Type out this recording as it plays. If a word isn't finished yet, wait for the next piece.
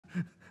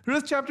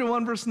Ruth chapter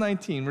 1, verse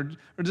 19.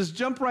 We'll just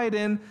jump right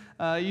in.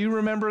 You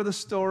remember the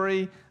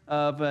story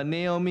of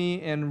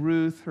Naomi and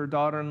Ruth, her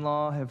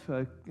daughter-in-law,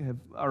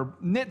 are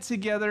knit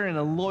together in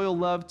a loyal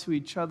love to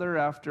each other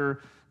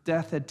after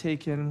death had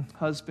taken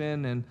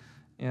husband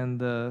and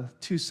the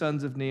two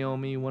sons of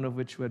Naomi, one of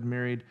which who had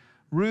married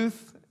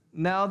Ruth.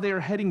 Now they're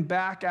heading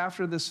back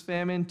after this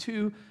famine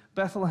to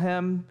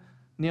Bethlehem,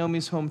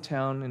 Naomi's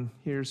hometown, and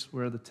here's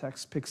where the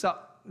text picks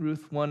up.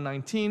 Ruth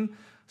 1:19.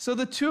 So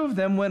the two of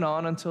them went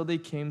on until they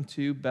came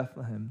to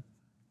Bethlehem.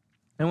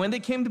 And when they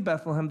came to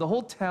Bethlehem, the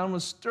whole town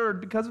was stirred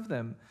because of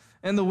them.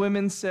 And the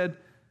women said,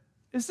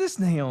 "Is this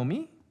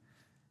Naomi?"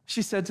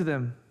 She said to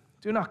them,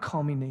 "Do not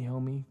call me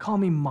Naomi, call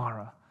me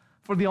Mara,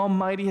 for the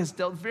Almighty has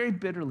dealt very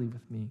bitterly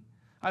with me.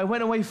 I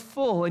went away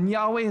full, and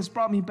Yahweh has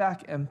brought me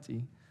back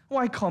empty.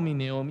 Why call me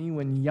Naomi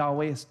when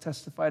Yahweh has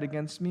testified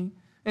against me,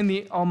 and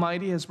the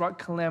Almighty has brought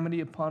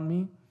calamity upon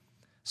me?"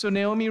 So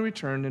Naomi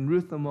returned, and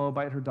Ruth the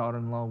Moabite, her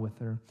daughter-in-law, with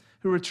her,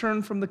 who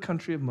returned from the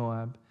country of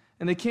Moab.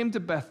 And they came to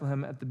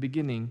Bethlehem at the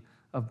beginning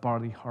of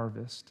barley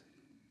harvest.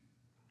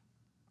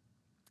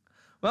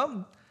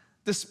 Well,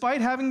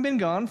 despite having been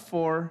gone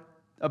for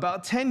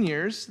about 10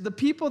 years, the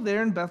people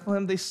there in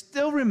Bethlehem, they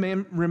still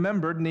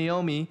remembered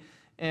Naomi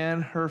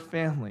and her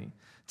family.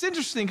 It's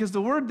interesting because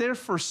the word there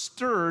for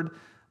stirred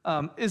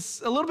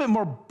is a little bit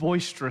more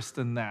boisterous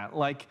than that.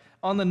 Like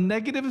on the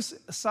negative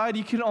side,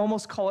 you could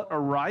almost call it a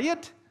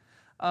riot.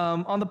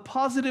 On the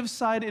positive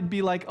side, it'd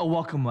be like a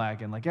welcome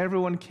wagon. Like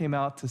everyone came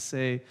out to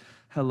say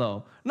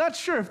hello. Not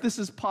sure if this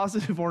is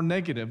positive or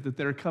negative, that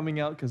they're coming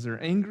out because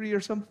they're angry or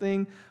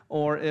something,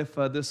 or if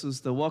this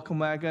is the welcome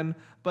wagon.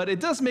 But it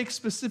does make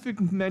specific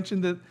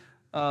mention that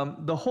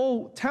the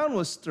whole town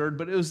was stirred,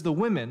 but it was the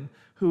women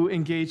who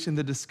engaged in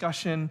the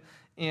discussion,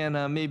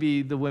 and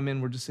maybe the women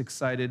were just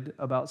excited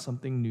about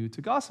something new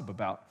to gossip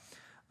about.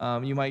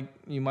 You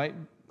might.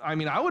 I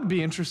mean, I would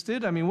be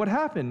interested. I mean, what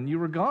happened? You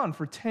were gone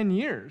for 10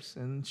 years,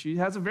 and she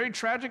has a very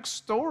tragic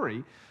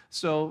story.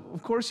 So,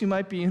 of course, you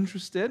might be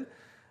interested.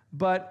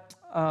 But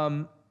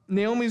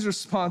Naomi's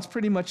response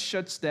pretty much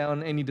shuts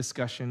down any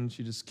discussion.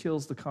 She just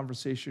kills the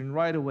conversation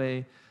right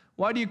away.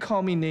 "Why do you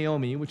call me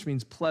Naomi," which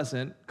means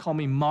pleasant? "Call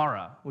me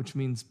Mara," which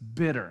means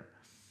bitter.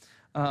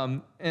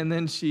 And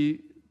then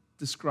she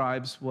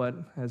describes what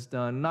has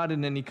done, not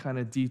in any kind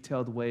of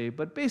detailed way,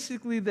 but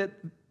basically that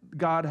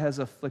God has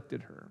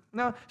afflicted her.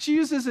 Now, she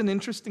uses an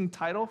interesting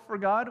title for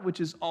God, which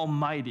is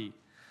Almighty.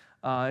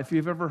 If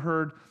you've ever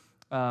heard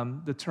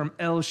the term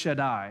El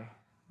Shaddai,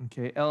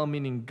 okay, El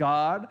meaning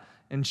God,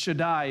 and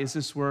Shaddai is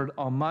this word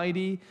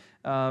Almighty.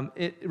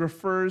 It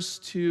refers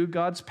to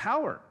God's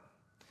power.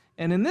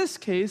 And in this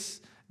case,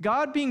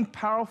 God being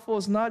powerful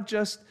is not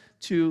just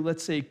to,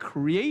 let's say,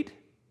 create,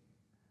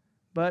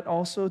 but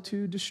also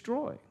to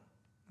destroy.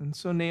 And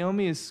so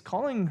Naomi is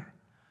calling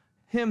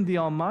him the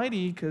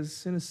Almighty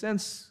because, in a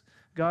sense,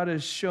 God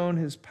has shown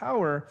his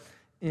power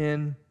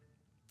in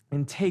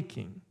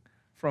taking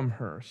from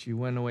her. She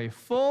went away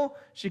full,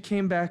 she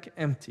came back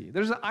empty.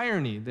 There's an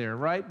irony there,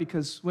 right?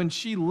 Because when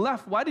she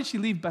left, why did she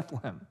leave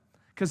Bethlehem?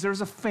 Because there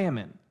was a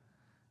famine.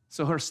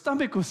 So her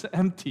stomach was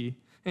empty,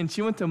 and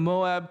she went to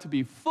Moab to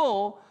be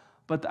full,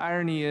 but the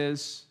irony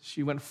is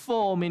she went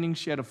full, meaning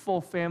she had a full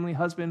family,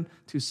 husband,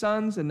 2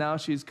 sons, and now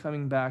she's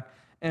coming back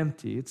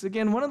empty. It's,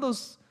 again, one of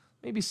those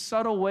maybe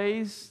subtle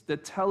ways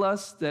that tell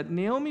us that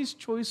Naomi's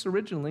choice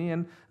originally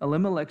and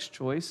Elimelech's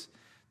choice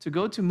to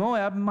go to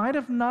Moab might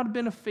have not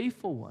been a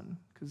faithful one,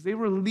 because they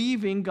were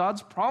leaving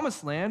God's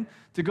promised land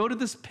to go to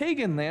this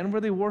pagan land where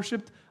they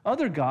worshiped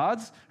other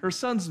gods. Her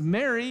sons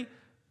marry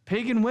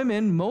pagan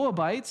women,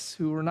 Moabites,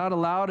 who were not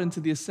allowed into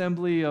the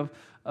assembly of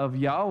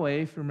Yahweh,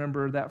 if you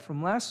remember that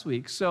from last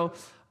week. So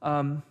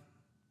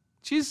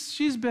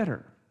she's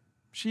bitter.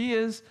 She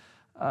is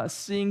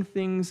seeing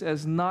things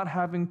as not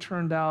having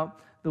turned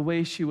out the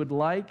way she would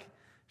like.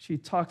 She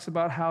talks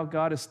about how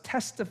God has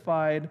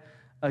testified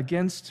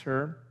against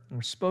her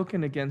or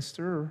spoken against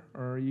her,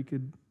 or you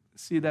could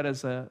see that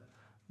as a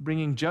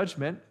bringing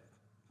judgment,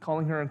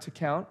 calling her into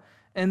account,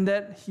 and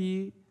that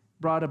he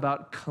brought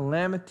about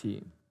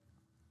calamity.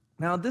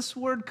 Now, this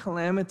word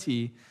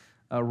calamity,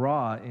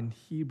 ra in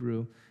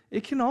Hebrew,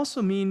 it can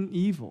also mean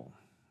evil.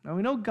 Now,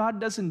 we know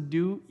God doesn't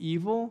do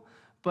evil,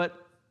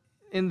 but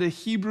in the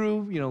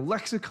Hebrew,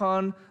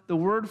 lexicon, the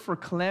word for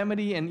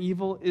calamity and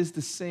evil is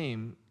the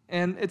same.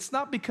 And it's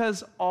not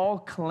because all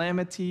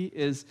calamity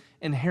is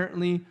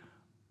inherently,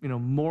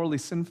 morally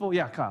sinful.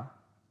 Yeah, Kyle.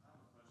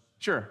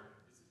 Sure. Is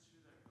it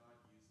true that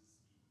God uses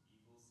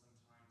evil sometimes to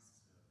bring out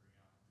the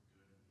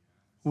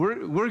good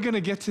in the end? We're going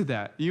to get to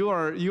that.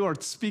 You are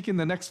speaking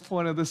the next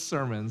point of this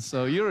sermon.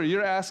 So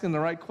you're asking the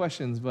right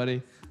questions,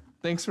 buddy.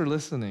 Thanks for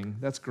listening.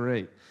 That's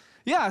great.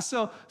 Yeah,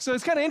 so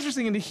it's kind of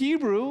interesting. In the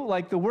Hebrew,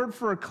 like the word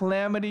for a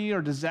calamity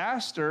or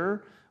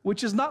disaster,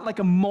 which is not like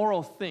a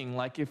moral thing,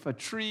 like if a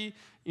tree,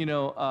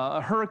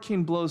 a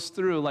hurricane blows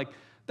through, like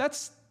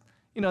that's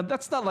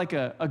not like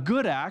a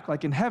good act.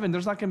 Like in heaven,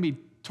 there's not going to be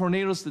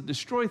tornadoes that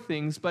destroy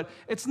things, but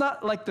it's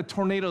not like the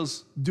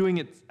tornadoes doing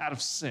it out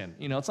of sin.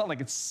 It's not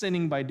like it's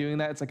sinning by doing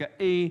that. It's like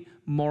an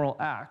amoral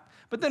act.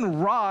 But then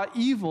raw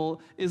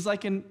evil is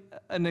like an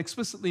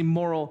explicitly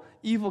moral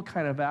evil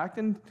kind of act.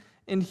 And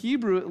in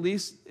Hebrew, at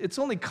least, it's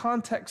only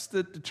context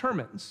that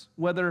determines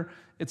whether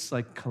it's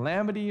like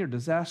calamity or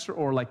disaster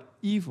or like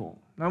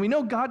evil. Now, we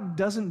know God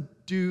doesn't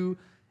do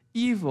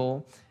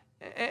evil,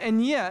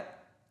 and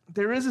yet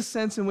there is a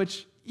sense in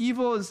which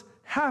evil is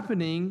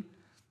happening,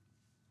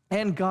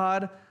 and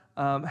God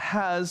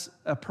has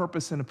a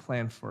purpose and a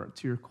plan for it,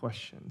 to your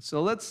question.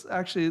 So let's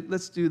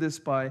do this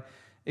by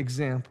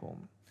example.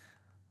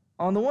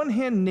 On the one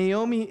hand,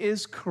 Naomi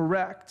is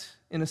correct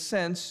in a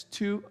sense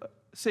to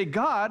say,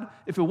 God,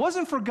 if it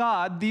wasn't for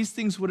God, these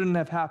things wouldn't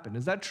have happened.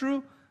 Is that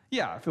true?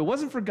 Yeah, if it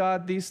wasn't for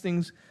God,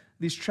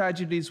 these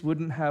tragedies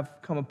wouldn't have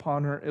come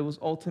upon her. It was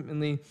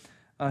ultimately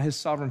his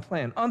sovereign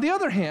plan. On the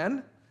other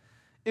hand,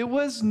 it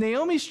was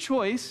Naomi's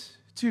choice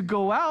to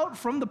go out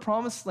from the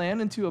promised land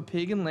into a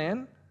pagan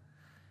land,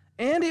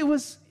 and it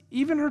was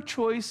even her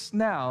choice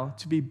now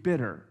to be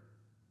bitter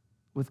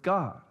with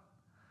God.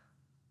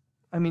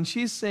 I mean,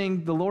 she's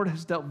saying the Lord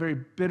has dealt very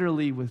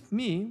bitterly with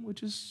me,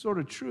 which is sort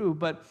of true,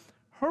 but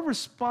her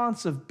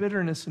response of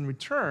bitterness in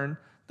return,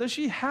 does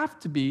she have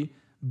to be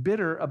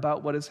bitter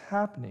about what is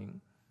happening?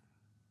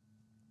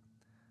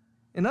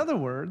 In other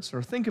words,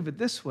 or think of it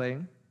this way,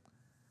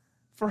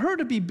 for her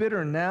to be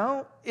bitter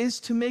now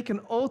is to make an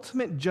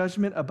ultimate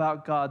judgment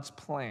about God's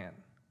plan,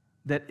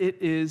 that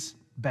it is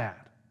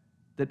bad,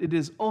 that it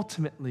is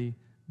ultimately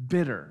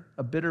bitter,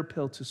 a bitter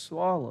pill to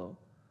swallow.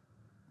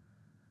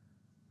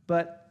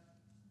 But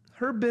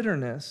her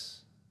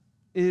bitterness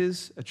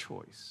is a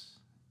choice.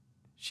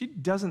 She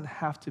doesn't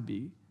have to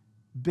be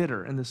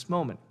bitter in this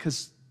moment,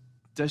 because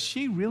does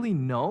she really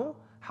know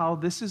how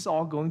this is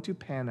all going to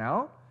pan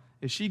out?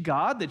 Is she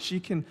God that she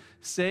can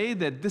say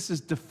that this is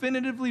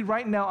definitively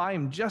right now I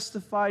am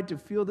justified to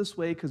feel this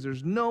way because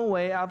there's no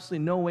way,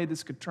 absolutely no way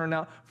this could turn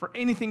out for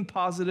anything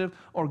positive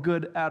or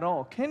good at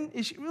all?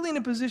 Is she really in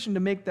a position to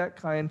make that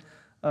kind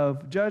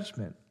of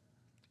judgment?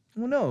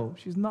 Well, no,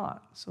 she's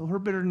not. So her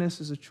bitterness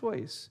is a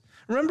choice.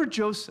 Remember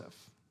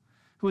Joseph,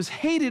 who was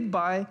hated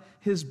by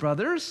his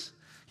brothers.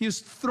 He was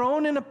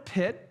thrown in a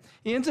pit.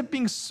 He ends up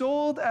being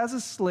sold as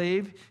a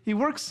slave. He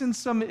works in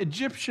some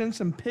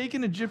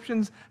pagan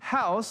Egyptian's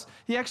house.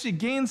 He actually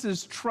gains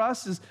his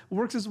trust,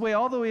 works his way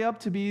all the way up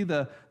to be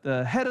the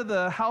head of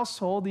the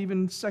household,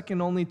 even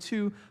second only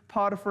to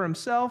Potiphar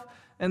himself.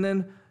 And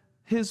then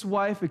his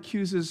wife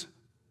accuses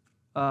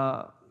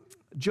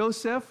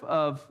Joseph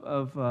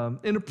of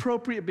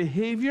inappropriate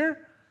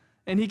behavior,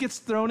 and he gets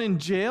thrown in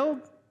jail,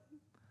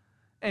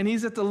 and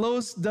he's at the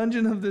lowest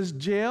dungeon of this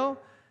jail.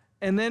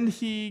 And then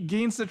he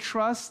gains the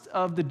trust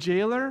of the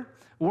jailer,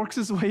 works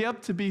his way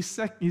up to be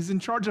he's in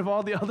charge of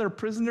all the other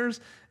prisoners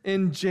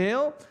in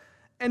jail.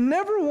 And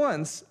never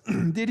once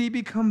did he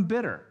become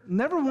bitter.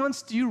 Never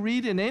once do you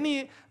read in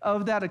any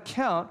of that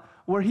account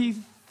where he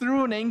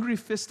threw an angry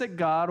fist at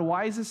God.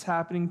 Why is this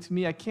happening to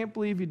me? I can't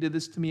believe you did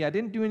this to me. I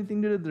didn't do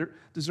anything to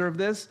deserve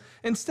this.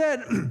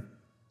 Instead,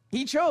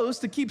 he chose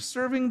to keep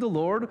serving the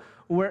Lord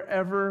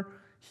wherever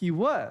he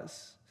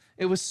was.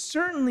 It was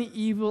certainly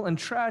evil and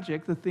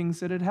tragic, the things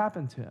that had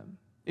happened to him.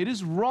 It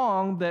is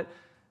wrong that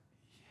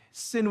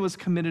sin was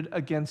committed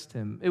against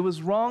him. It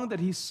was wrong that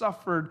he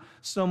suffered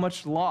so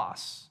much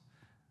loss.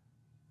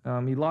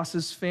 He lost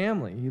his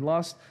family. He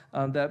lost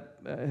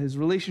his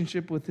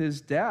relationship with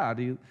his dad.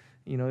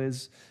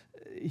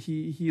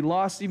 He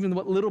lost even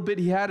what little bit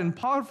he had in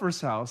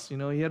Potiphar's house. He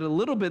had a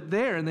little bit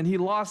there, and then he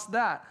lost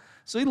that.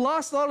 So he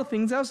lost a lot of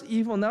things. That was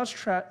evil, and that was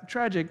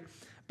tragic.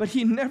 But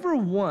he never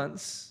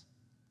once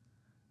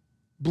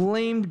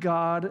blamed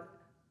God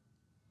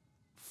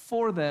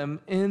for them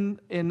in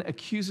an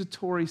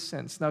accusatory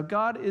sense. Now,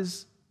 God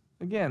is,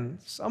 again,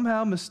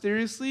 somehow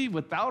mysteriously,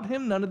 without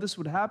him, none of this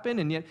would happen,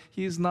 and yet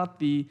he is not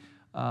he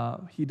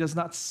does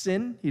not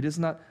sin. He does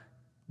not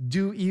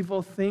do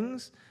evil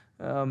things.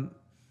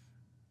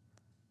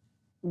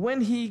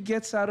 When he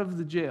gets out of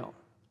the jail,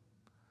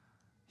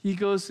 he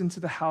goes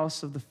into the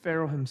house of the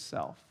Pharaoh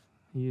himself.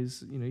 You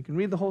can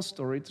read the whole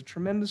story. It's a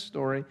tremendous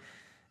story.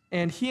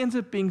 And he ends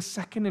up being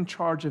second in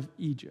charge of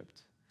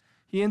Egypt.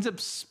 He ends up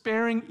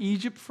sparing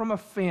Egypt from a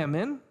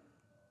famine,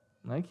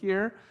 like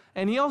here.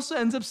 And he also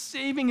ends up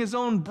saving his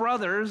own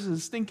brothers,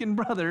 his stinking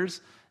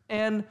brothers,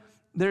 and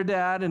their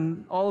dad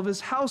and all of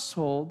his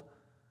household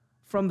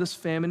from this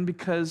famine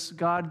because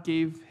God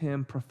gave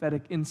him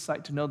prophetic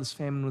insight to know this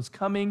famine was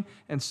coming,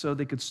 and so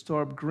they could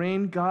store up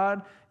grain.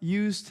 God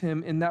used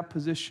him in that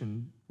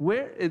position.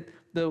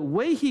 The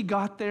way he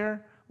got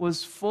there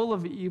was full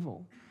of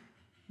evil.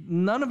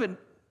 None of it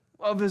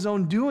of his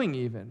own doing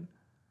even.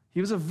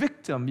 He was a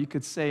victim, you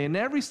could say, in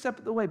every step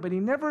of the way, but he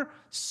never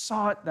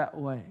saw it that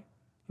way.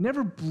 He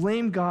never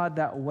blamed God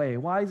that way.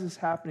 Why is this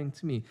happening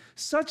to me?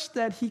 Such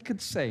that he could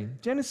say,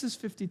 Genesis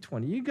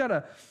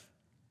 50:20,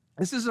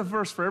 this is a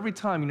verse for every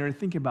time, you're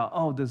thinking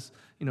about, is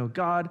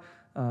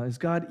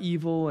God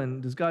evil,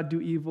 and does God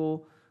do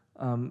evil?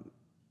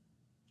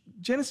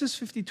 Genesis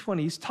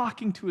 50:20, he's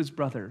talking to his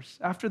brothers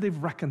after they've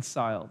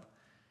reconciled.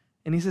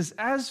 And he says,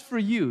 as for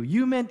you,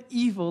 you meant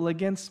evil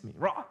against me.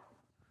 Raw.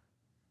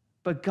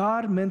 But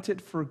God meant it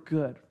for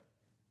good.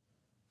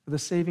 the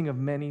saving of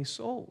many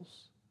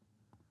souls.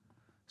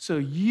 So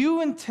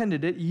you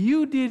intended it,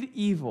 you did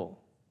evil,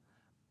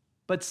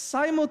 but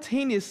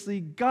simultaneously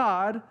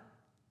God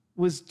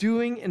was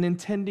doing and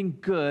intending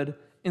good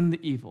in the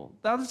evil.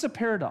 Now, that's a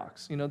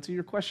paradox, to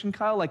your question,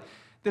 Kyle. Like,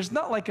 there's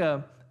not like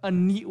a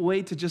neat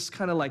way to just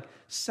kind of like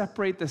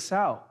separate this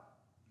out,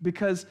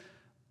 because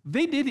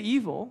they did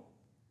evil,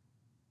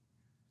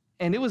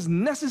 and it was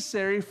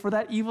necessary for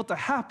that evil to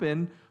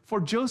happen for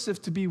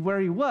Joseph to be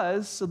where he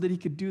was so that he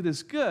could do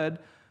this good.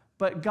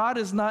 But God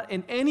is not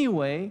in any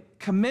way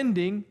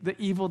commending the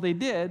evil they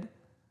did.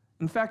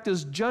 In fact, it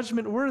was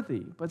judgment worthy.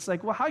 But it's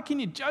like, well, how can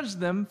you judge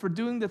them for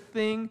doing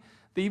the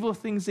evil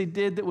things they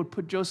did that would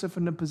put Joseph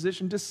in a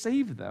position to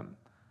save them?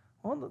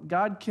 Well,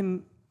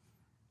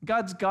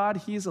 God's God.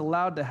 He's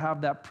allowed to have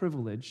that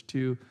privilege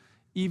to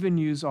even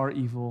use our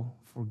evil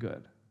for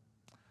good.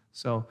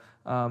 So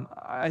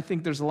I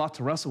think there's a lot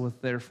to wrestle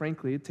with there,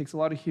 frankly. It takes a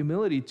lot of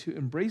humility to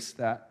embrace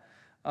that.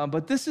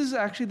 But this is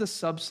actually the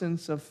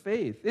substance of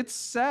faith. It's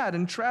sad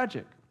and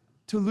tragic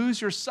to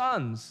lose your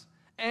sons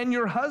and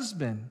your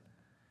husband,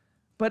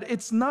 but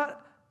it's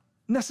not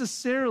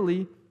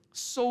necessarily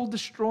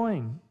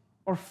soul-destroying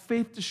or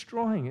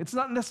faith-destroying. It's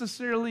not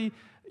necessarily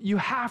you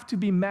have to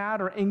be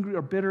mad or angry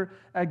or bitter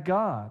at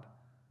God.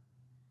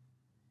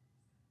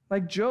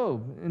 Like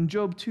Job in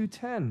Job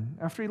 2:10,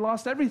 after he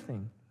lost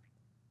everything,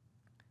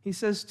 he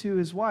says to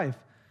his wife,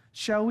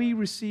 "Shall we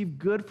receive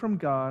good from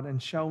God,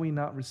 and shall we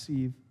not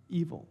receive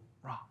evil?"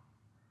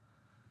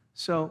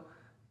 So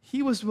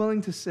he was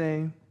willing to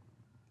say,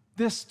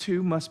 this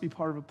too must be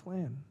part of a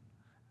plan.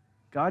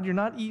 God, you're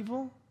not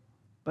evil,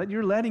 but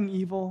you're letting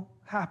evil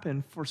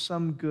happen for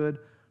some good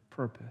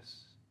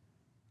purpose.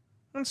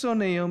 And so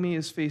Naomi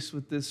is faced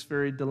with this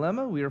very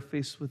dilemma. We are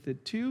faced with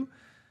it too.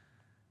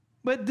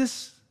 But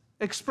this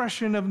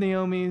expression of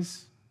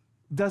Naomi's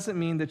doesn't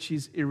mean that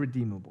she's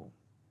irredeemable.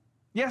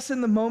 Yes,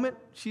 in the moment,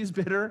 she's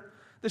bitter.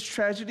 This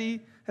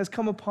tragedy has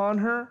come upon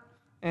her,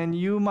 and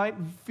you might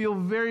feel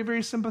very,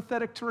 very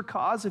sympathetic to her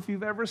cause if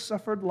you've ever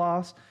suffered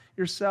loss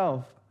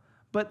yourself.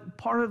 But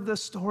part of the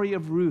story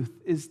of Ruth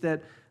is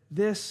that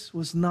this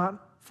was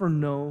not for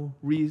no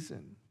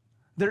reason.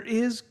 There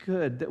is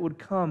good that would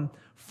come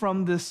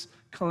from this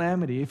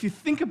calamity. If you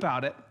think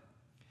about it,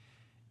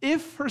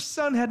 if her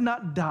son had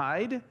not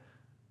died,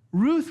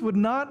 Ruth would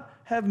not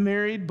have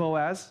married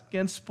Boaz.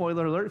 Again,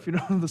 spoiler alert if you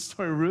don't know the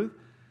story of Ruth.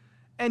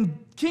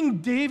 And King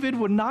David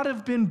would not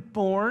have been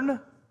born.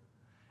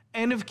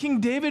 And if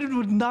King David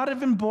would not have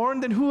been born,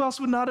 then who else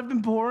would not have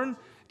been born?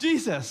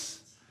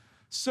 Jesus.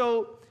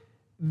 So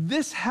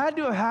this had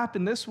to have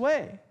happened this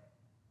way.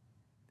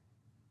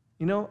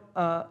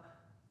 Her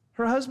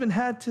husband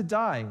had to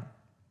die.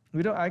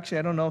 I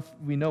don't know if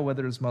we know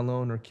whether it was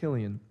Mahlon or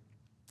Killian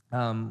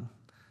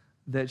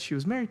that she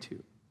was married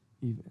to,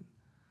 even.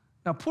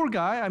 Now, poor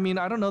guy, I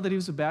don't know that he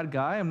was a bad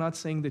guy. I'm not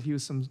saying that he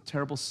was some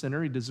terrible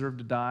sinner. He deserved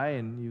to die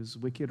and he was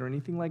wicked or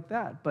anything like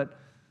that. But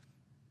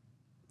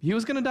he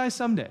was going to die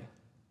someday.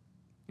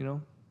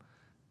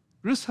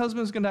 Ruth's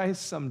husband was going to die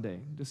someday,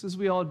 just as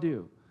we all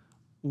do.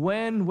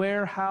 When,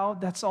 where, how,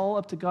 that's all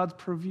up to God's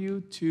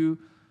purview to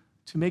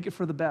make it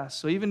for the best.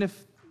 So even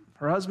if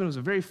her husband was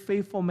a very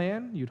faithful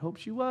man, you'd hope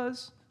he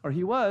was,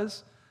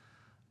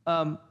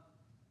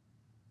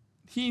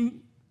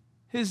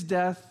 his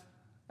death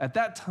at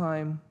that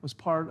time was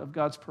part of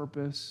God's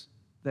purpose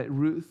that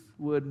Ruth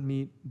would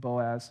meet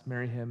Boaz,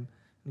 marry him,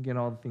 and again,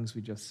 all the things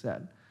we just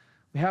said.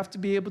 We have to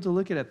be able to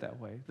look at it that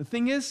way. The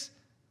thing is,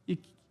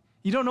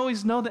 you don't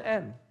always know the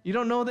end. You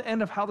don't know the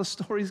end of how the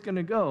story is going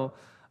to go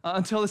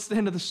until it's the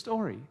end of the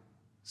story.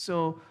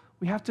 So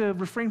we have to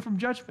refrain from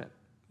judgment,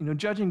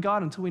 judging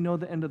God until we know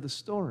the end of the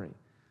story.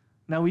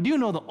 Now, we do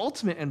know the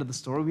ultimate end of the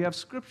story. We have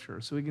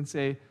Scripture, so we can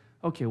say,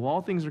 okay, well,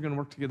 all things are going to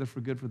work together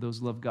for good for those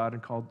who love God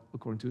and called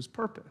according to his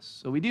purpose.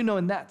 So we do know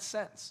in that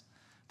sense.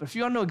 But if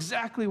you don't know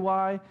exactly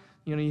why,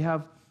 you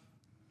have,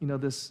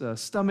 this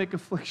stomach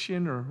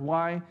affliction or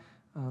why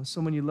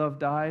someone you love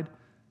died,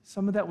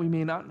 some of that we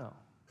may not know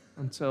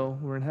until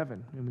we're in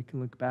heaven and we can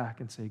look back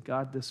and say,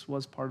 God, this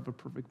was part of a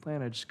perfect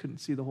plan. I just couldn't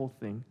see the whole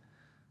thing,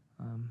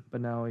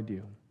 but now I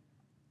do.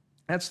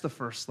 That's the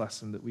first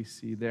lesson that we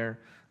see there.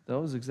 That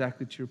was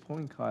exactly to your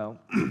point, Kyle.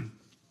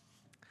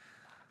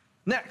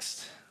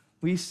 Next,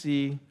 we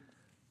see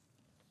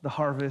the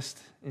harvest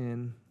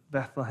in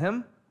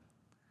Bethlehem.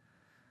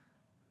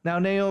 Now,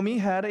 Naomi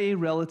had a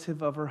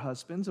relative of her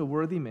husband's, a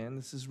worthy man.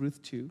 This is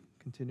Ruth 2,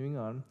 continuing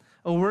on.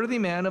 A worthy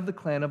man of the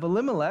clan of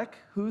Elimelech,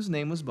 whose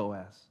name was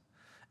Boaz.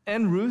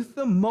 And Ruth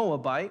the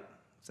Moabite,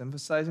 it's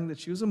emphasizing that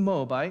she was a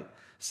Moabite,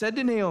 said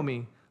to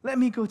Naomi, "Let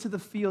me go to the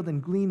field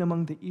and glean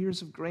among the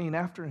ears of grain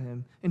after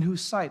him, in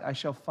whose sight I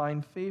shall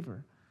find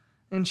favor."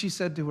 And she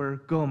said to her,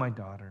 "Go, my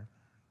daughter."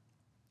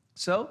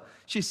 So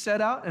she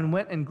set out and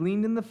went and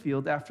gleaned in the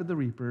field after the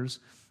reapers,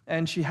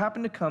 and she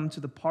happened to come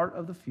to the part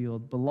of the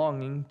field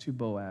belonging to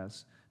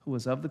Boaz, who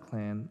was of the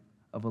clan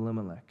of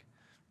Elimelech.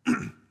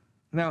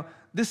 Now,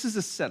 this is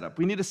a setup.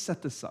 We need to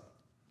set this up.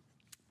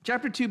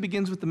 Chapter 2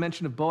 begins with the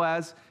mention of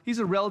Boaz. He's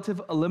a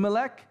relative of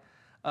Elimelech.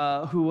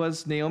 who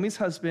was Naomi's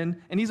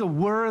husband, and he's a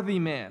worthy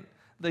man.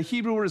 The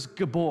Hebrew word is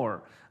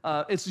gabor.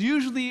 It's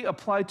usually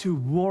applied to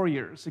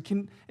warriors. It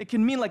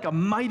can mean like a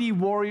mighty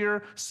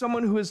warrior,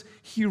 someone who is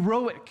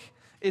heroic.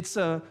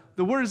 The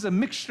word is a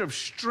mixture of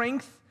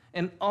strength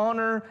and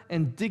honor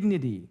and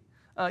dignity.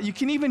 It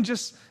can even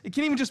just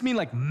mean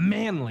like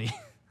manly.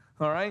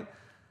 All right.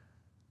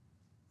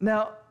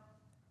 Now,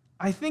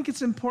 I think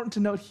it's important to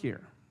note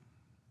here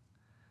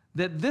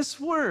that this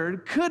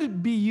word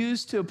could be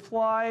used to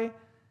apply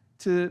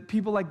to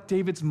people like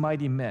David's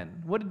mighty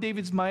men. What did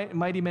David's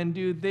mighty men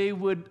do? They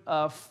would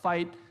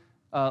fight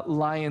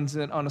lions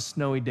on a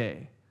snowy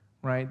day,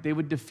 right? They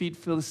would defeat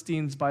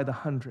Philistines by the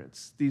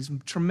hundreds. These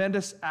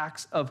tremendous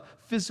acts of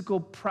physical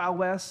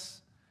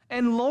prowess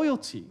and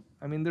loyalty.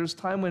 I mean, there's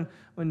time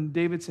when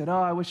David said,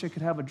 I wish I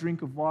could have a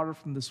drink of water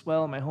from this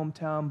well in my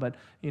hometown, but,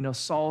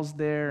 Saul's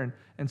there.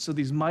 And so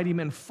these mighty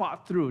men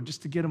fought through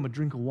just to get him a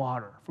drink of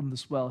water from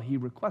this well he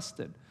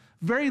requested.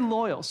 Very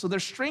loyal. So their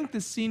strength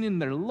is seen in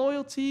their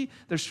loyalty.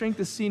 Their strength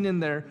is seen in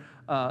their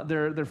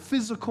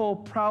physical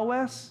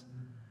prowess.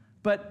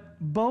 But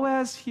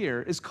Boaz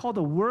here is called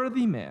a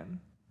worthy man,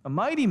 a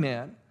mighty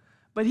man,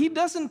 but he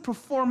doesn't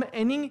perform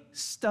any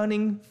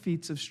stunning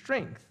feats of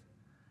strength.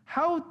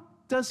 How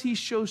does he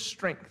show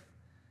strength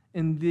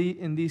in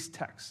these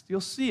texts? You'll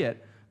see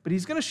it, but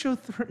he's going to show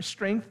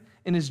strength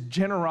in his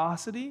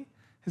generosity,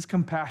 his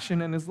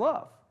compassion, and his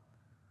love.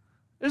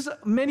 There's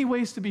many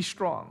ways to be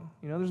strong.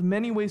 There's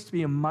many ways to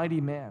be a mighty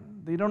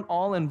man. They don't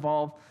all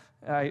involve,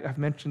 I've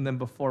mentioned them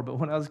before, but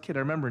when I was a kid, I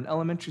remember in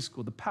elementary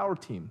school, the power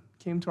team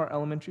came to our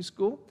elementary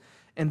school,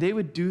 and they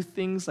would do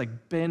things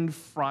like bend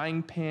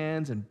frying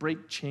pans and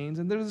break chains,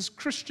 and there's this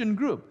Christian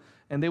group,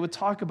 and they would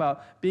talk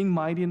about being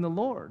mighty in the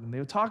Lord, and they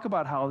would talk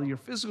about how your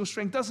physical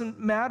strength doesn't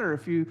matter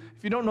if you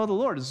don't know the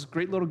Lord. It's a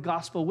great little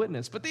gospel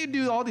witness, but they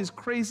do all these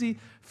crazy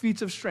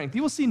feats of strength.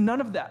 You will see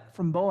none of that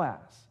from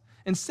Boaz.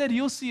 Instead,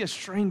 you'll see a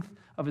strength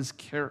of his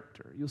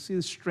character. You'll see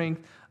the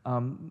strength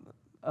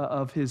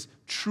of his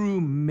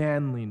true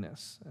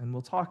manliness, and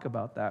we'll talk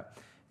about that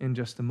in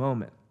just a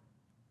moment.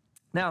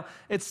 Now,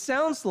 it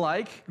sounds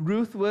like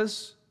Ruth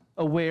was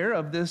aware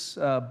of this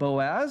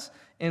Boaz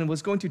and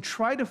was going to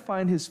try to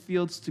find his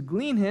fields to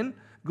glean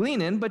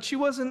in, but she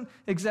wasn't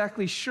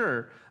exactly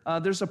sure.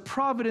 There's a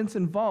providence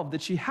involved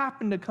that she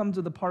happened to come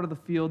to the part of the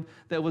field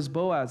that was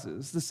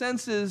Boaz's. The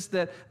sense is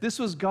that this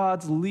was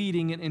God's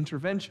leading and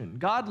intervention.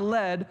 God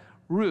led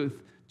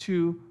Ruth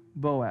to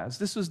Boaz.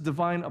 This was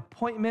divine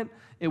appointment.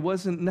 It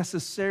wasn't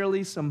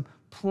necessarily some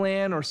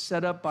plan or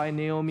setup by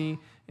Naomi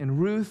and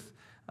Ruth.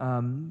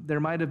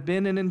 There might have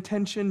been an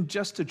intention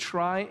just to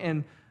try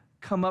and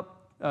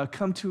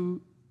come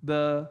to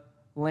the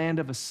land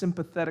of a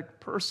sympathetic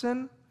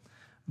person,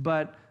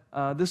 but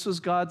this was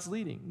God's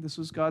leading. This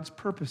was God's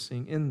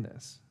purposing in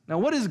this. Now,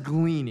 what is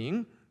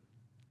gleaning?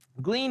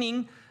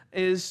 Gleaning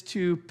is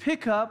to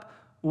pick up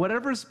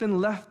whatever's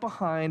been left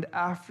behind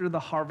after the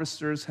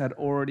harvesters had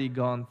already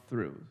gone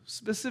through.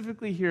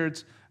 Specifically here,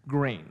 it's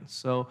grain.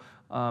 So,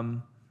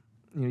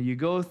 you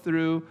go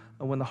through,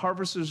 when the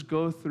harvesters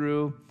go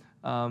through,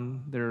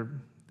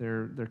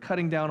 they're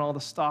cutting down all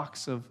the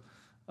stalks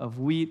of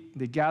wheat.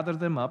 They gather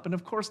them up, and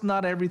of course,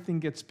 not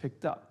everything gets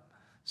picked up.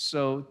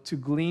 So to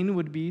glean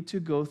would be to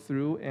go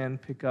through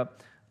and pick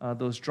up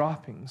those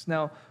droppings.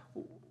 Now,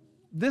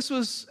 this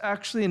was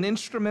actually an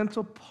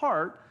instrumental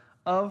part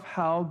of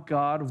how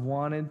God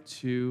wanted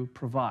to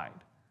provide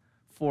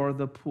for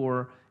the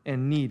poor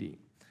and needy.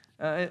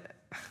 I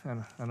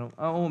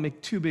won't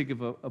make too big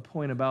of a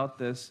point about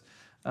this,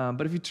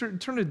 but if you turn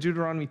to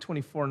Deuteronomy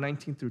 24,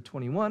 19 through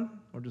 21,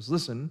 or just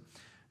listen,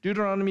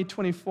 Deuteronomy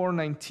 24,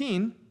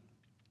 19,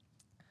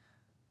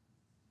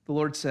 the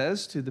Lord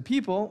says to the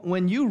people,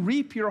 when you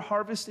reap your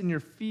harvest in your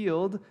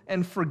field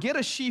and forget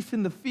a sheaf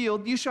in the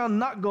field, you shall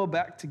not go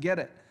back to get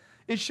it.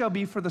 It shall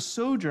be for the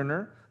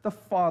sojourner, the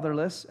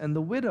fatherless, and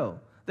the widow,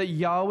 that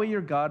Yahweh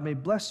your God may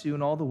bless you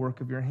in all the work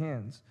of your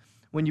hands.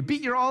 When you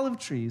beat your olive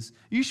trees,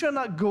 you shall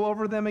not go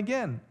over them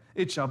again.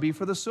 It shall be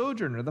for the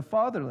sojourner, the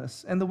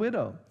fatherless, and the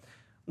widow.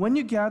 When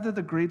you gather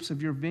the grapes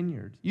of your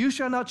vineyard, you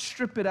shall not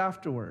strip it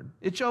afterward.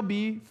 It shall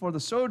be for the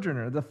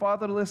sojourner, the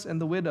fatherless, and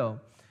the widow.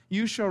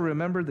 You shall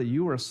remember that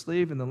you were a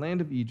slave in the land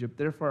of Egypt.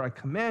 Therefore, I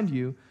command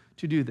you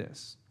to do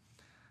this.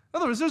 In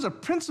other words, there's a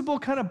principle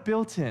kind of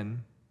built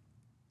in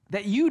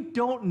that you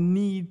don't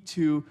need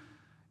to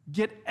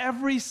get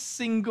every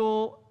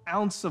single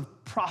ounce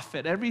of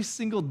profit, every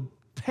single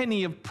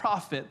penny of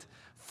profit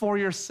for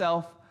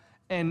yourself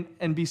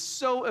and be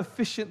so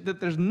efficient that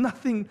there's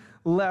nothing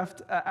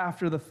left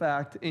after the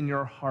fact in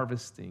your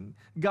harvesting.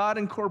 God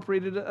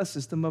incorporated a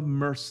system of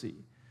mercy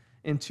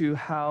into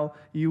how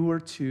you were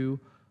to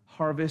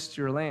harvest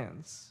your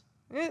lands.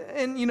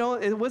 And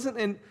it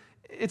wasn't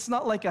it's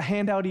not like a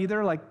handout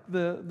either, like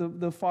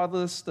the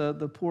fatherless,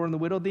 the poor, and the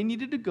widow. They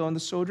needed to go, and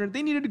the sojourner,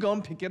 they needed to go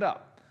and pick it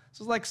up.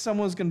 So it's like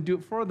someone was going to do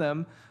it for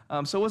them.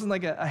 So it wasn't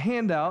like a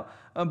handout,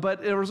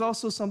 but there was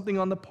also something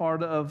on the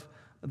part of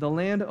the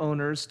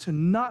landowners to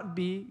not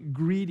be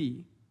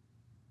greedy,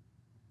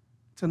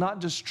 to not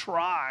just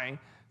try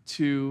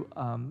to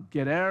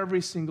get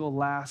every single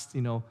last,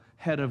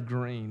 head of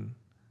grain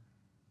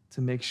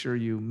to make sure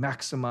you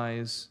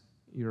maximize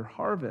your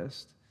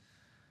harvest.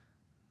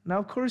 Now,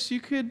 of course, you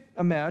could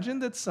imagine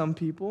that some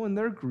people in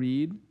their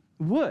greed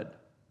would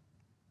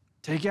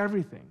take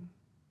everything.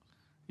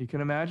 You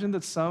can imagine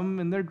that some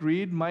in their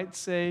greed might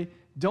say,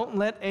 don't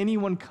let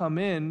anyone come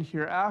in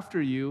here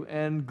after you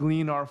and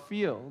glean our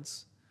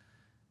fields.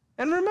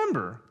 And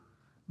remember,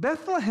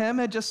 Bethlehem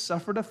had just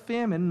suffered a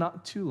famine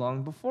not too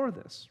long before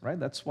this, right?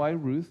 That's why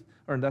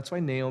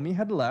Naomi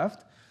had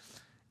left.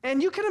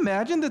 And you can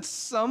imagine that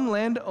some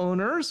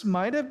landowners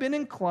might have been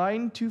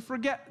inclined to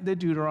forget that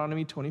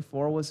Deuteronomy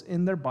 24 was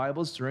in their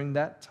Bibles during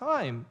that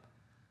time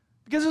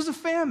because it was a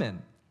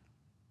famine.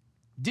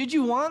 Did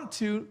you want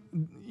to,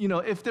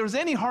 if there was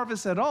any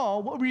harvest at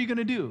all, what were you going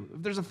to do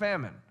if there's a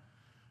famine?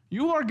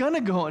 You are going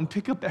to go and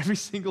pick up every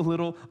single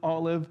little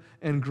olive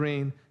and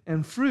grain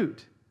and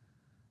fruit.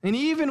 And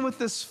even with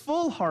this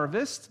full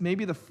harvest,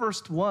 maybe the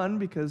first one,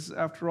 because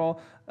after all,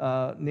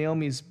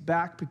 Naomi's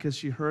back because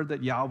she heard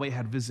that Yahweh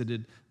had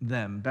visited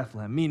them,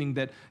 Bethlehem, meaning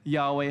that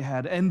Yahweh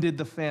had ended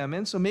the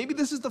famine. So maybe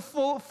this is the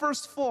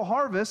first full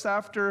harvest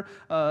after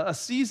a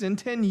season,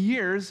 10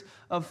 years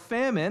of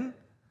famine.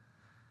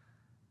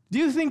 Do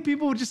you think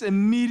people would just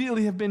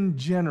immediately have been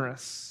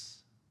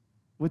generous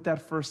with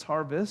that first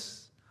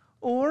harvest?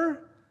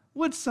 Or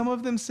would some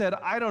of them said,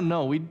 I don't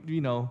know,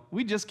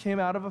 we just came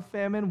out of a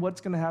famine. What's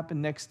going to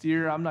happen next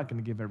year? I'm not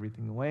going to give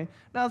everything away.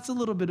 Now, it's a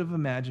little bit of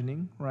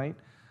imagining, right?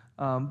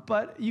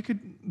 But you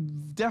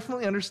could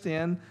definitely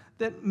understand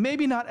that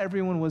maybe not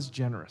everyone was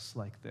generous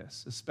like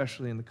this,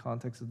 especially in the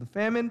context of the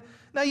famine.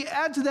 Now, you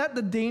add to that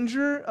the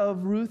danger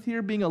of Ruth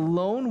here being a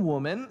lone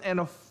woman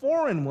and a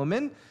foreign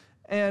woman,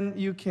 and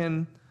you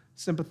can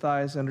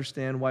sympathize,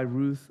 understand why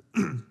Ruth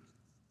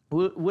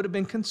would have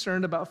been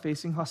concerned about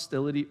facing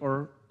hostility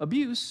or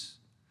abuse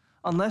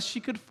unless she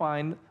could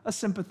find a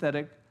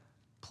sympathetic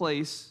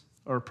place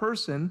or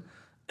person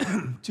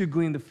to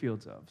glean the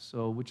fields of.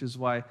 So, which is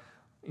why,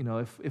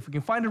 if we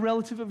can find a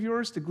relative of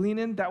yours to glean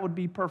in, that would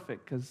be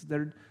perfect because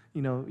they're,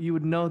 you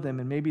would know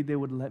them and maybe they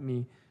would let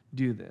me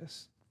do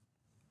this.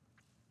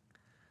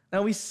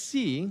 Now we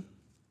see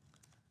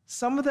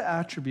some of the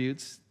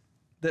attributes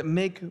that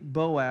make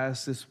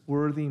Boaz this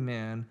worthy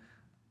man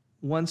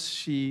once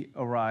she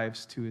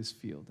arrives to his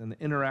field and the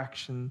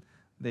interaction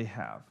they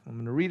have. I'm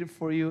going to read it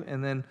for you,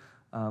 and then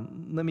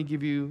let me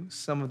give you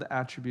some of the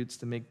attributes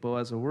to make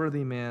Boaz a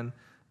worthy man,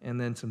 and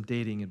then some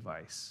dating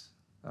advice,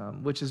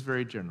 which is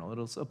very general.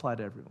 It'll apply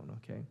to everyone,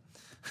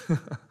 okay?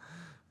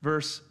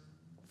 Verse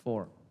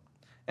 4.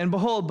 And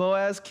behold,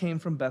 Boaz came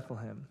from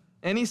Bethlehem,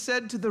 and he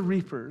said to the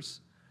reapers,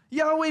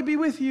 Yahweh be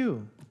with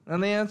you.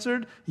 And they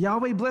answered,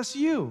 Yahweh bless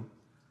you.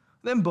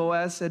 Then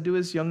Boaz said to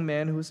his young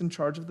man who was in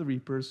charge of the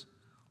reapers,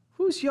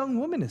 Whose young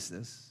woman is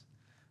this?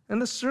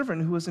 And the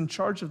servant who was in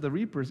charge of the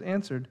reapers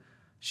answered,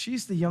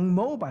 She's the young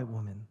Moabite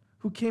woman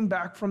who came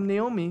back from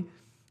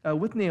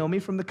with Naomi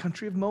from the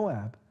country of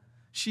Moab.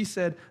 She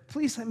said,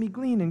 Please let me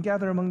glean and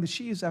gather among the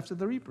sheaves after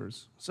the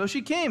reapers. So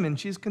she came, and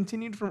she's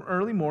continued from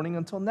early morning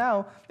until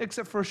now,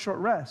 except for a short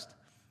rest.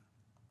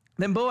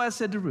 Then Boaz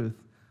said to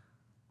Ruth,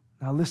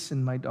 Now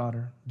listen, my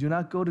daughter, do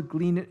not go to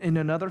glean in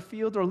another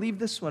field or leave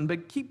this one,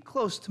 but keep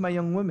close to my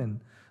young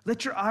women.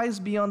 Let your eyes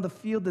be on the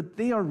field that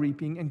they are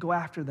reaping and go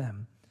after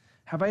them.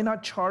 Have I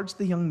not charged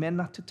the young men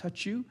not to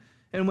touch you?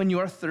 And when you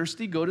are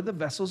thirsty, go to the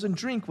vessels and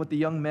drink what the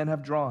young men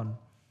have drawn.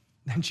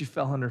 Then she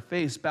fell on her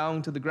face,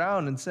 bowing to the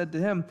ground, and said to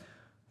him,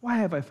 Why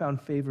have I found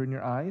favor in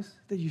your eyes,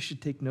 that you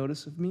should take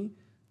notice of me,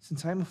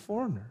 since I am a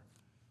foreigner?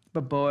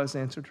 But Boaz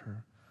answered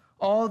her,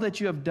 All that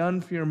you have done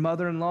for your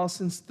mother-in-law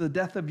since the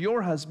death of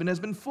your husband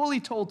has been fully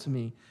told to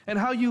me, and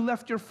how you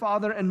left your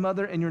father and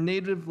mother and your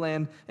native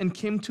land and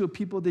came to a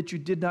people that you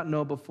did not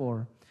know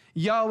before.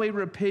 Yahweh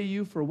repay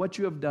you for what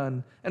you have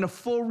done, and a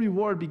full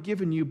reward be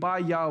given you by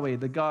Yahweh,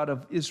 the God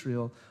of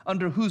Israel,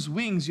 under whose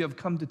wings you have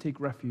come to take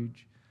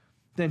refuge.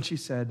 Then she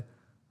said,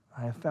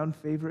 I have found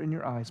favor in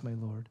your eyes, my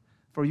Lord,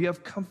 for you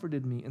have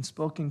comforted me and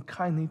spoken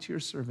kindly to your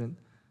servant,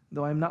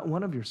 though I am not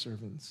one of your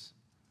servants.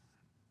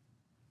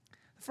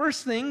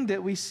 First thing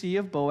that we see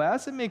of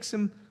Boaz that makes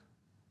him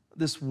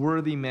this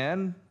worthy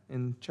man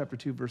in chapter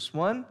 2, verse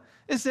 1,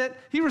 is that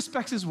he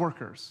respects his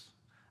workers.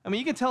 I mean,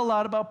 you can tell a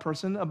lot about a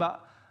person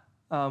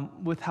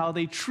with how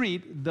they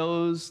treat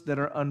those that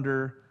are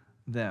under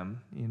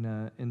them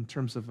in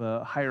terms of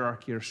a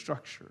hierarchy or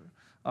structure.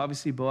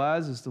 Obviously,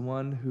 Boaz is the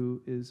one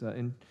who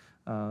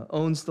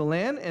owns the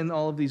land, and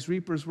all of these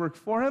reapers work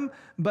for him.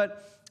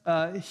 But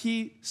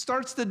he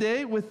starts the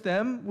day with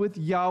them with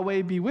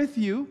Yahweh be with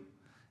you,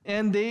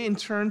 and they in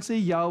turn say,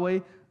 Yahweh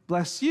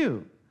bless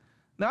you.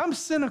 Now, I'm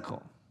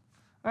cynical.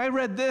 I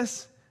read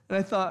this, and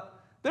I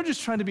thought, they're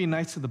just trying to be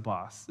nice to the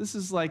boss. This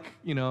is like,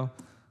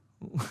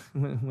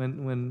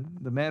 when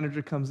the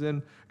manager comes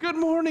in, good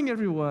morning,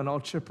 everyone, all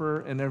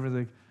chipper and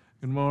everything,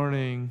 good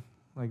morning,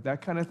 like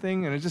that kind of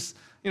thing. And it just,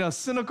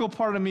 cynical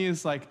part of me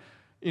is like,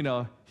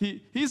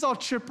 he's all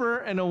chipper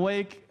and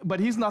awake, but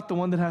he's not the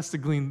one that has to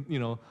glean,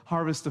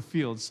 harvest the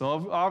field.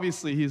 So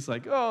obviously he's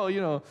like,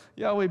 oh,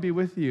 Yahweh be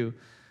with you.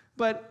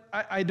 But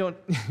I don't,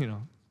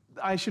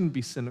 I shouldn't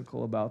be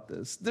cynical about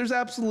this. There's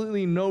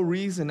absolutely no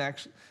reason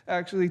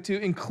actually to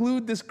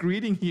include this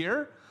greeting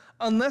here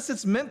unless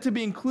it's meant to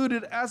be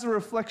included as a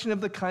reflection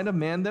of the kind of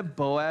man that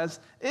Boaz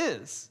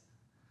is.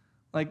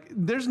 Like,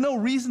 there's no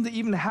reason to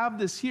even have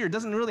this here. It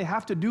doesn't really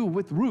have to do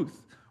with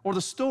Ruth or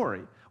the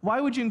story.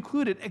 Why would you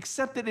include it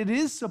except that it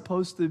is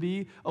supposed to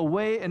be a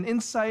way, an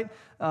insight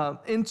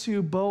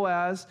into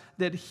Boaz,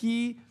 that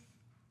he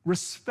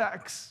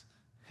respects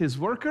his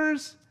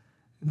workers,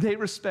 they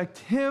respect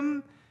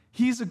him,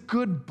 he's a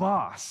good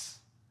boss.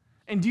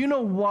 And do you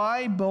know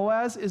why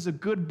Boaz is a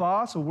good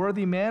boss, a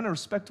worthy man, a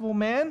respectable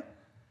man?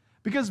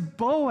 Because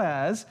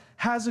Boaz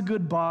has a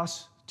good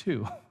boss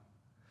too.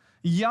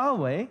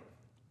 Yahweh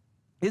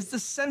is the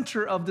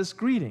center of this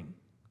greeting.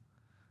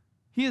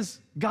 He is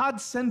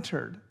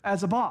God-centered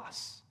as a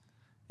boss,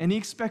 and he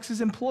expects his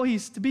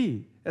employees to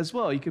be as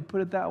well. You could put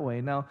it that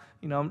way. Now,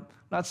 I'm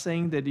not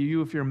saying that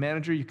you, if you're a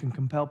manager, you can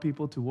compel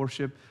people to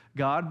worship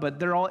God, but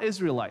they're all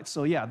Israelites.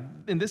 So yeah,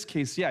 in this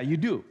case, yeah, you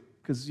do,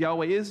 because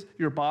Yahweh is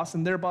your boss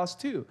and their boss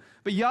too.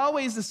 But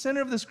Yahweh is the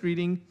center of this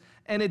greeting,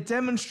 and it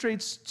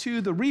demonstrates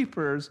to the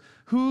reapers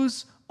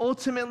who's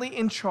ultimately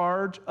in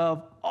charge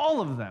of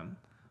all of them.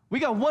 We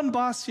got one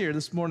boss here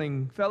this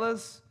morning,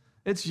 fellas.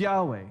 It's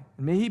Yahweh,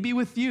 and may he be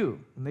with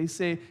you. And they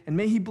say, and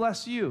may he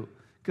bless you.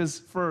 Because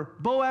for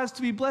Boaz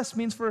to be blessed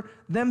means for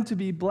them to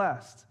be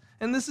blessed.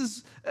 And this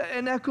is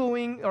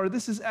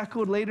this is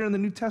echoed later in the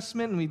New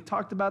Testament, and we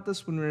talked about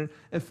this when we were in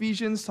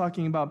Ephesians,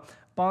 talking about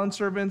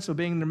bondservants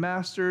obeying their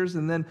masters,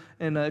 and then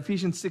in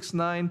Ephesians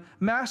 6:9,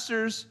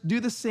 masters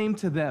do the same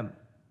to them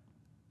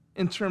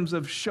in terms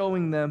of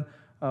showing them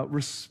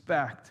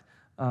respect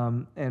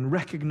and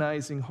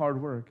recognizing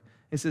hard work.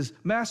 It says,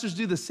 masters,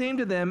 do the same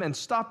to them and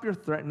stop your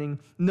threatening,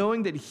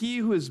 knowing that he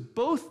who is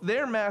both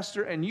their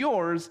master and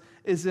yours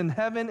is in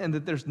heaven and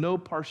that there's no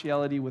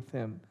partiality with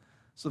him.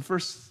 So the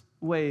first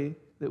way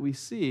that we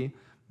see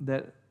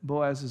that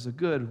Boaz is a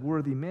good,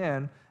 worthy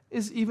man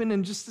is even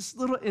in just this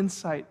little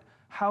insight,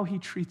 how he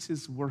treats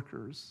his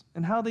workers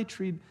and how they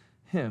treat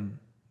him.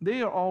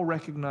 They are all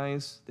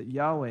recognized that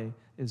Yahweh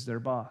is their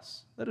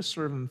boss. Let us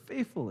serve him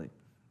faithfully.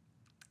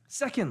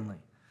 Secondly,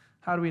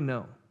 how do we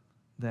know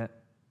that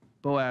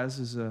Boaz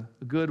is a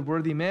good,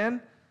 worthy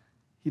man?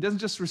 He doesn't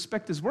just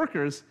respect his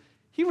workers,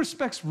 he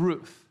respects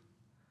Ruth.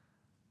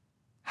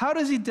 How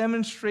does he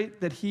demonstrate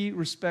that he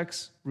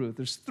respects Ruth?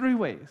 There's three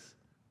ways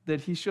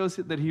that he shows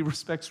that he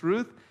respects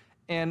Ruth,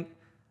 and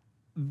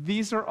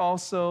these are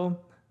also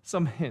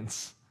some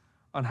hints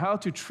on how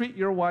to treat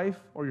your wife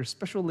or your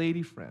special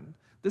lady friend.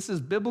 This is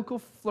biblical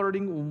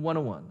flirting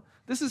 101.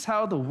 This is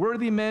how the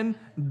worthy men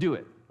do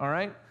it, all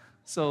right?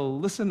 So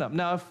listen up.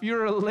 Now, if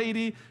you're a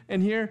lady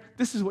in here,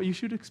 this is what you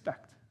should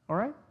expect, all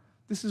right?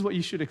 This is what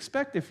you should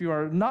expect. If you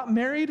are not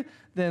married,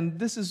 then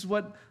this is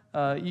what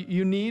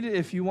you need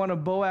if you want a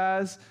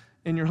Boaz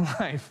in your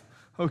life,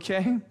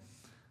 okay?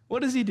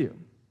 What does he do?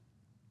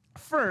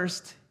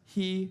 First,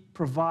 he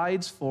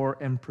provides for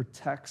and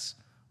protects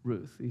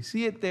Ruth. You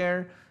see it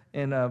there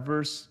in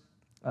verse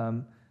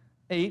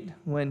 8,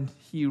 when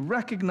he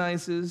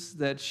recognizes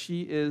that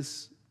she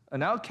is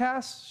an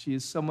outcast. She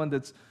is someone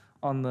that's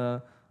on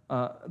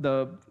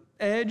the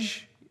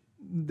edge,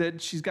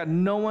 that she's got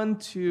no one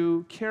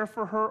to care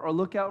for her or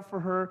look out for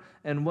her.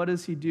 And what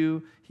does he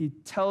do? He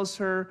tells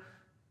her,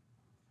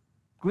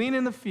 glean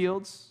in the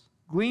fields,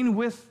 glean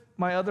with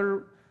my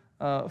other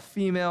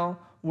female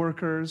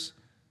workers.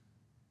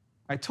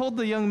 I told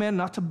the young men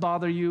not to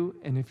bother you,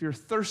 and if you're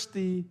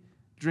thirsty,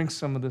 drink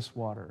some of this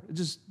water.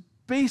 Just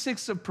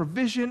basics of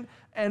provision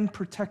and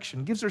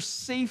protection. Gives her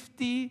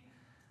safety.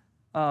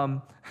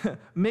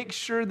 Make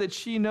sure that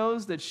she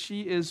knows that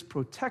she is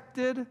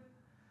protected.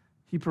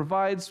 He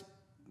provides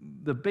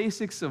the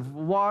basics of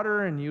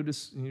water, and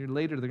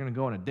later they're going to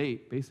go on a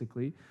date,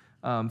 basically.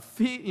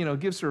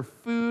 Gives her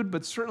food,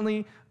 but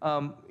certainly,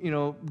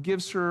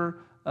 gives her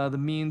the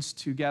means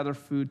to gather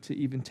food to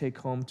even take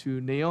home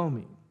to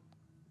Naomi.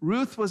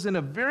 Ruth was in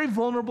a very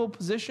vulnerable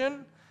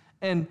position,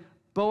 and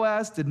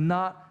Boaz did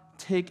not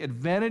take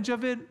advantage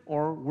of it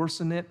or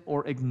worsen it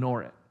or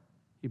ignore it.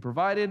 He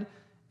provided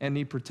and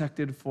he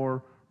protected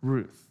for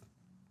Ruth.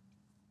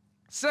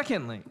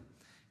 Secondly,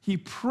 he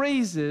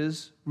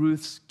praises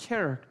Ruth's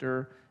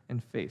character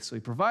and faith. So he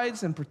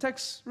provides and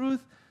protects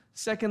Ruth.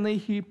 Secondly,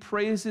 he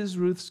praises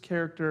Ruth's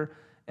character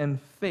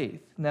and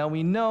faith. Now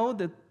we know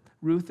that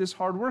Ruth is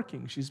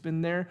hardworking. She's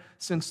been there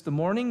since the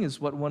morning, is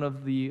what one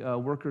of the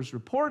workers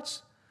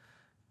reports.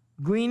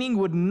 Gleaning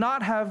would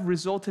not have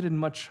resulted in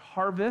much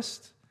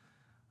harvest.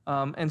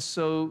 And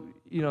so,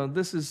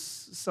 this is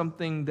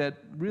something that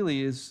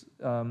really is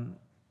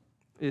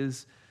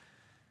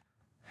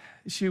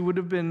she would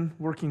have been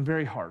working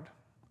very hard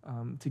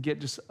to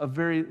get just a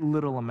very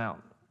little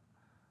amount.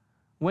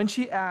 When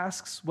she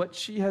asks what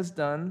she has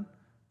done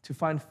to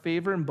find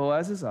favor in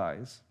Boaz's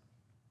eyes,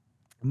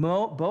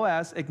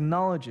 Boaz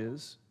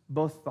acknowledges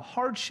both the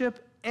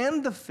hardship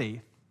and the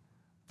faith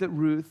that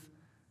Ruth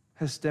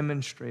has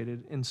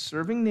demonstrated in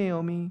serving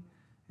Naomi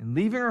and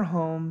leaving her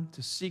home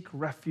to seek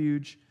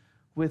refuge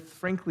with,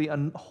 frankly, a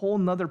whole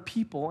nother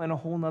people and a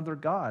whole nother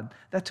God.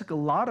 That took a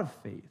lot of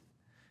faith.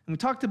 And we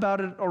talked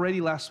about it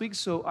already last week,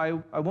 so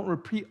I won't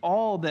repeat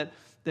all that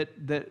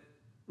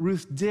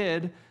Ruth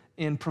did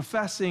in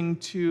professing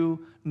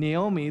to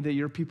Naomi that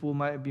your people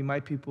might be my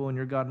people and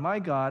your God my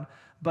God.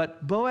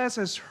 But Boaz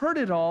has heard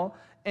it all,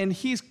 and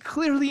he's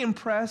clearly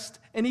impressed,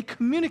 and he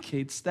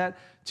communicates that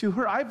to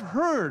her. I've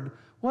heard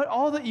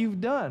all that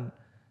you've done.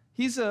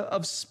 He's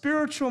of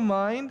spiritual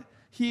mind.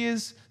 He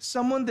is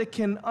someone that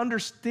can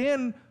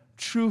understand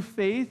true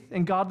faith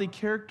and godly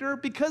character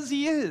because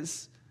he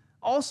is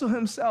also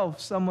himself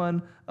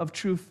someone of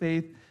true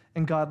faith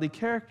and godly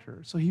character.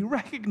 So he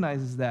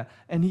recognizes that,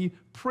 and he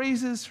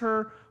praises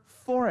her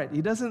for it.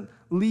 He doesn't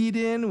lead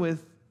in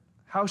with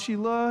how she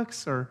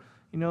looks or,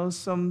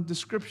 some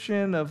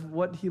description of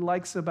what he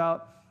likes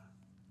about,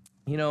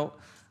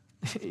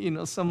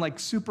 some like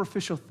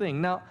superficial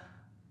thing. Now,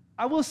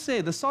 I will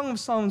say the Song of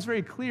Solomon is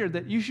very clear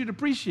that you should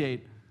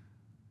appreciate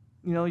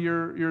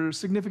your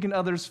significant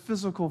other's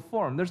physical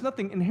form. There's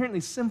nothing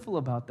inherently sinful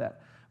about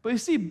that. But you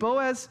see,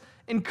 Boaz,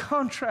 in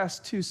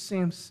contrast to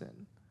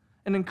Samson,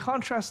 and in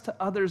contrast to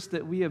others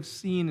that we have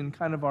seen in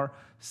kind of our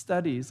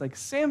studies, like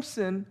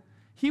Samson,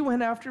 he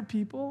went after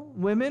people,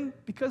 women,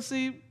 because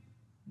they,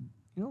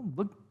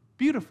 looked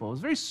beautiful. It was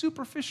a very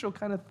superficial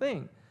kind of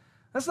thing.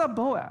 That's not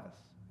Boaz.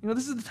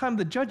 This is the time of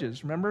the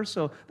judges, remember?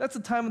 So that's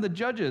the time of the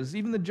judges.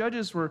 Even the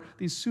judges were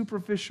these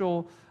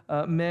superficial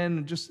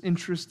men just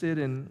interested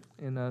in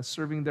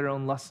serving their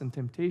own lusts and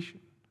temptation.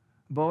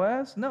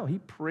 Boaz, no, he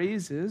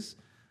praises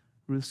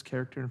Ruth's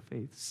character and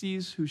faith,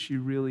 sees who she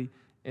really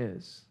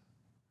is.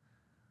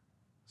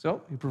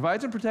 So he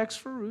provides and protects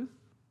for Ruth.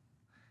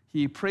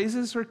 He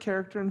praises her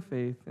character and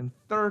faith. And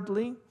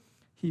thirdly,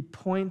 he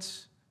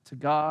points to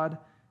God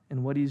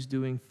and what he's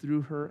doing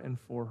through her and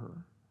for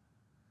her.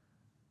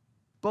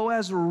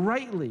 Boaz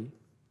rightly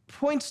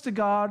points to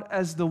God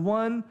as the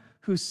one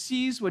who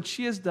sees what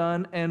she has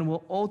done and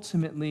will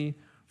ultimately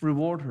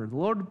reward her. The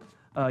Lord,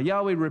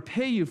 Yahweh,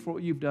 repay you for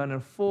what you've done,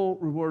 and full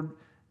reward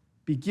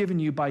be given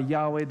you by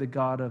Yahweh, the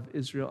God of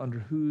Israel, under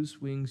whose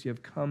wings you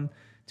have come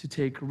to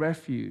take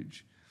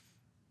refuge.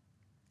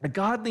 A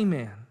godly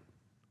man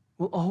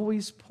will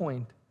always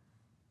point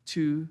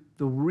to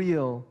the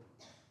real,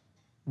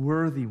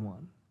 worthy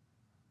one,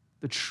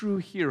 the true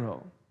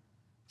hero.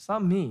 It's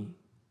not me.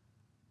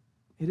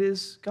 It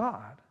is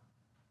God.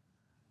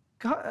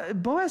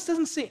 Boaz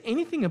doesn't say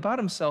anything about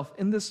himself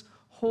in this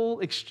whole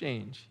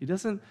exchange. He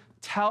doesn't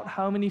tout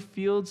how many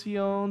fields he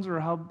owns or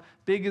how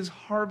big his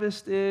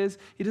harvest is.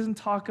 He doesn't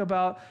talk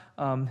about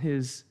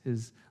his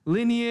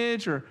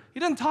lineage, or he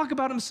doesn't talk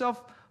about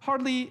himself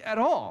hardly at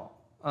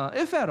all,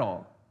 if at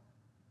all.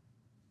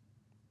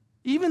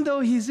 Even though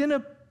he's in a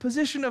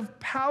position of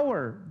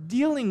power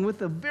dealing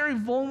with a very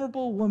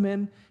vulnerable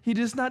woman, he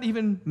does not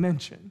even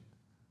mention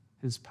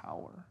his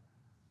power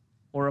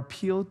or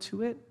appeal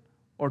to it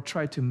or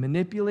try to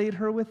manipulate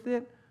her with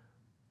it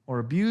or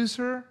abuse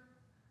her.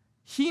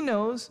 He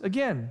knows,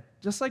 again,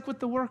 just like with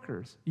the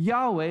workers,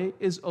 Yahweh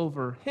is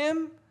over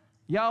him,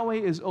 Yahweh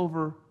is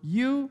over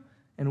you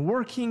and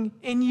working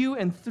in you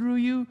and through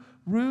you,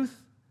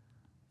 Ruth.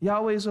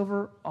 Yahweh is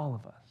over all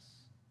of us.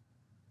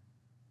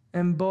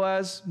 And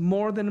Boaz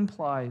more than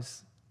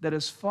implies that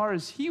as far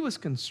as he was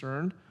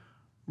concerned,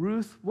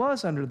 Ruth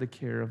was under the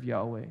care of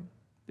Yahweh,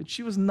 that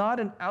she was not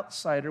an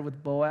outsider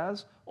with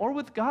Boaz or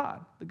with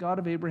God, the God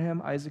of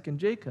Abraham, Isaac, and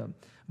Jacob.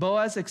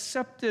 Boaz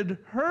accepted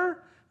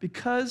her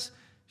because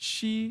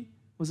she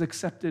was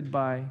accepted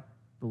by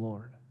the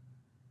Lord.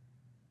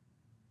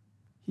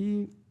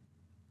 He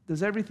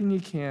does everything he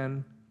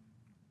can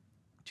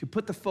to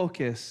put the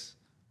focus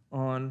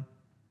on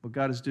what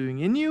God is doing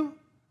in you.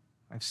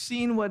 I've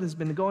seen what has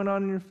been going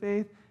on in your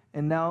faith,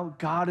 and now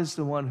God is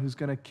the one who's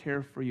going to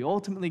care for you.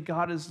 Ultimately,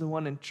 God is the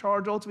one in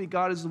charge. Ultimately,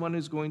 God is the one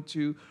who's going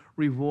to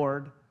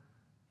reward.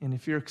 And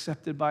if you're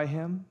accepted by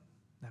him,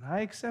 then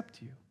I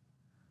accept you.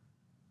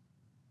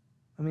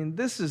 I mean,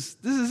 this is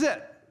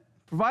it.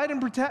 Provide and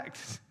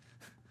protect.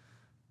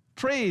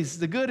 Praise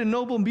the good and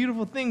noble and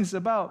beautiful things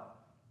about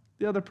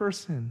the other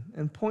person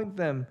and point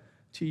them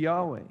to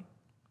Yahweh.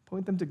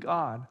 Point them to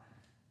God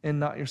and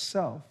not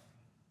yourself.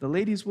 The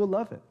ladies will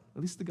love it,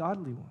 at least the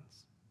godly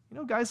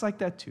ones. Guys like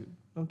that too.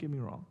 Don't get me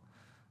wrong.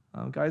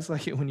 Guys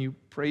like it when you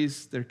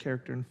praise their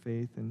character and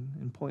faith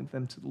and point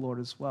them to the Lord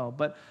as well.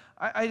 But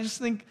I just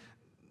think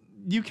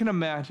you can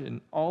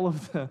imagine all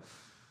of the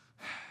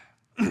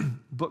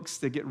books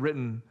that get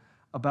written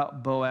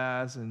about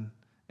Boaz and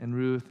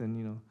Ruth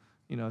and,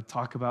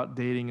 talk about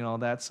dating and all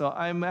that. So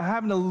I'm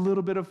having a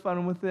little bit of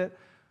fun with it.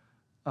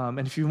 And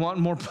if you want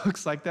more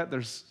books like that,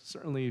 there's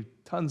certainly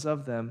tons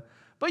of them.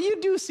 But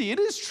you do see, it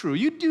is true,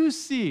 you do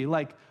see,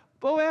 like,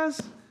 Boaz,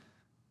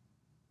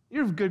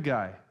 you're a good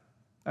guy.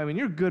 I mean,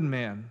 you're a good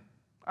man.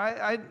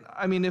 I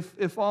mean,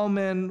 if all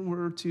men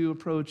were to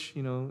approach,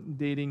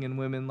 dating and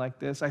women like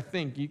this, I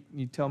think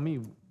you tell me,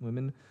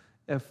 women,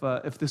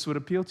 if this would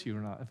appeal to you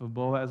or not. If a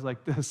Boaz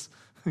like this,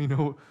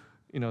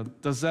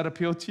 does that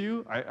appeal to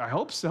you? I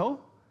hope so.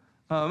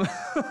 Um,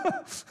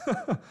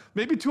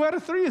 maybe 2 out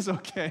of 3 is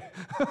okay.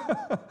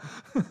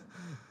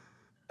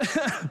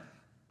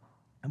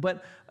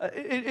 But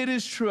it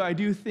is true. I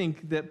do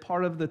think that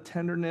part of the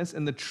tenderness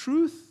and the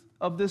truth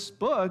of this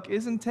book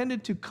is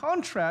intended to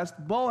contrast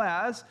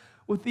Boaz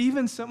with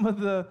even some of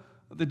the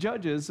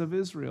judges of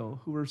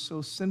Israel who were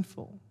so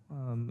sinful,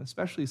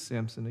 especially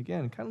Samson.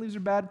 Again, it kind of leaves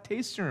a bad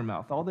taste in your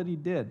mouth, all that he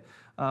did.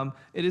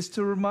 It is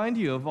to remind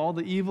you of all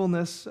the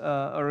evilness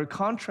or a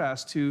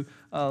contrast to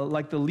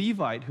like the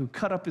Levite who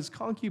cut up his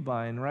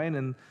concubine, right?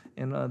 And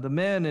the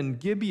men in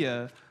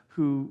Gibeah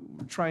who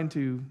were trying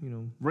to,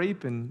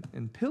 rape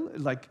and pillage.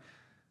 Like,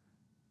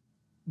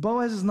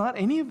 Boaz is not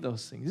any of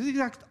those things. He's the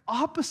exact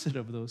opposite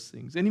of those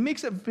things. And he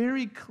makes it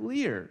very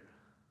clear.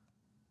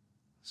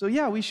 So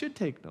yeah, we should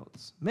take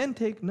notes. Men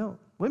take note.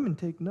 Women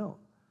take note.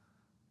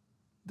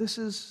 This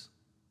is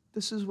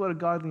what a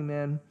godly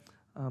man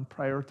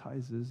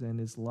prioritizes and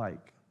is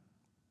like.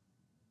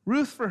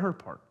 Ruth, for her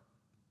part,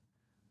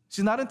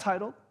 she's not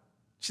entitled.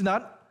 She's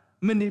not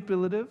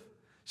manipulative.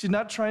 She's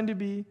not trying to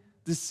be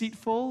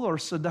deceitful or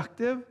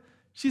seductive.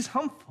 She's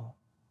humble,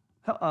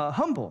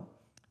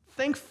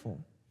 thankful.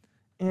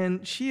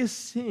 And she is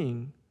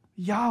seeing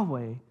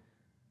Yahweh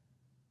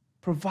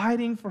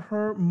providing for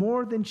her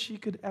more than she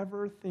could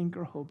ever think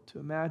or hope to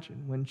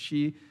imagine when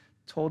she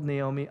told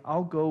Naomi,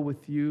 I'll go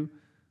with you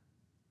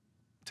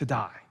to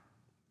die,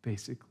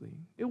 basically.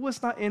 It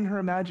was not in her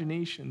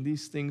imagination,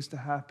 these things to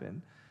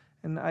happen.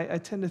 And I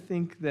tend to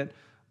think that,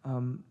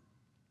 I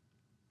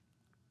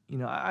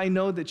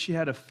know that she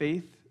had a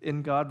faith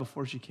in God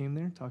before she came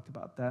there, talked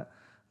about that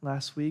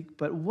last week,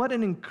 but what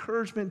an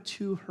encouragement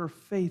to her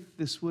faith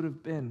this would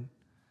have been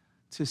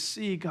to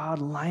see God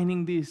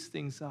lining these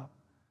things up,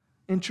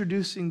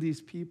 introducing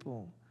these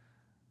people.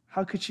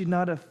 How could she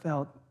not have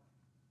felt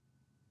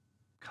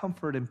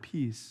comfort and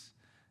peace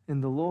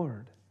in the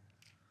Lord?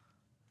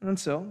 And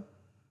so,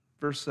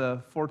 verse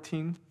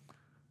 14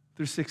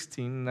 through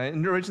 16, and I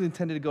originally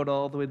intended to go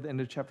all the way to the end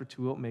of chapter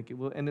 2. We won't make it.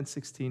 We'll end in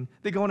 16.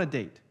 They go on a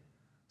date.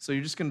 So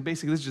you're just going to,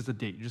 basically, this is just a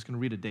date. You're just going to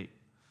read a date.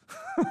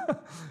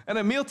 And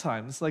at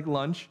mealtime, it's like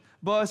lunch,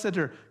 Boaz said to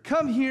her,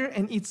 come here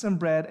and eat some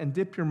bread and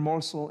dip your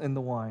morsel in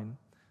the wine.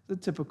 The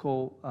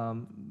typical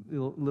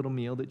little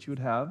meal that you would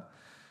have.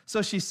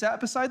 So she sat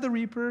beside the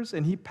reapers,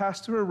 and he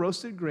passed to her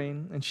roasted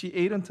grain, and she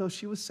ate until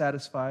she was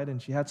satisfied, and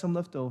she had some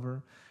left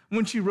over.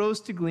 When she rose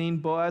to glean,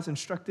 Boaz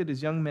instructed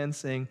his young men,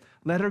 saying,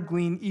 let her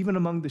glean even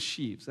among the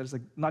sheaves. That is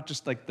like not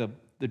just like the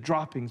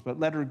droppings,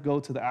 but let her go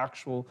to the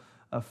actual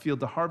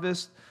field to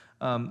harvest.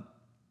 And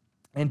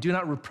do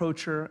not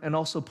reproach her, and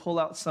also pull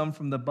out some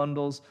from the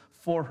bundles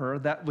for her,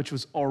 that which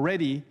was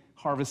already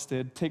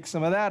harvested. Take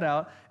some of that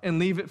out and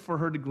leave it for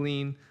her to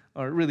glean,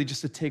 or really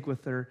just to take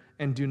with her,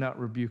 and do not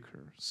rebuke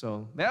her.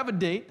 So they have a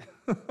date,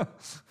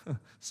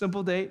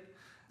 simple date,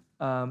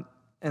 and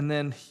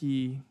then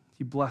he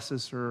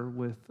blesses her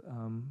with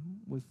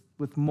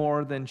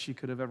more than she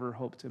could have ever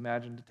hoped to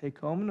imagine to take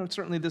home. And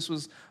certainly this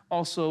was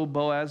also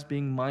Boaz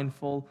being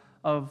mindful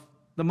of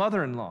the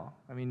mother-in-law.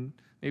 I mean,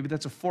 maybe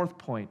that's a fourth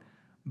point.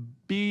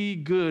 Be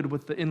good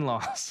with the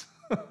in-laws.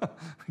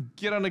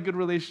 Get on a good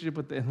relationship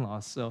with the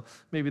in-laws. So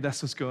maybe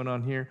that's what's going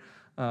on here,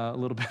 a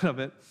little bit of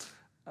it.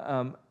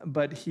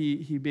 But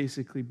he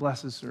basically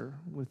blesses her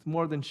with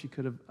more than she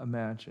could have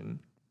imagined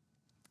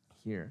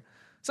here.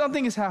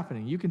 Something is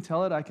happening. You can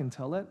tell it. I can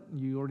tell it.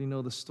 You already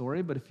know the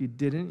story. But if you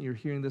didn't, you're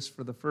hearing this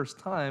for the first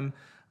time,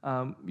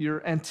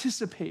 you're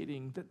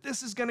anticipating that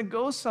this is going to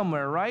go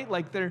somewhere, right?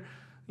 Like this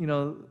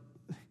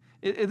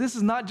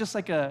is not just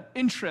like an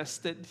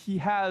interest that he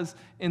has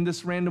in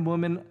this random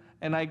woman,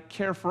 and I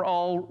care for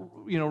all,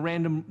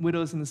 random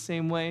widows in the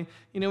same way.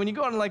 When you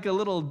go on like a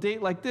little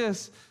date like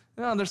this,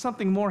 there's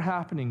something more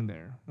happening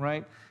there,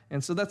 right?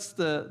 And so that's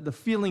the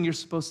feeling you're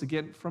supposed to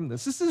get from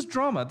this. This is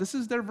drama. This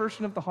is their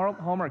version of the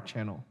Hallmark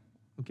Channel,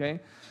 okay?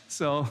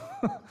 So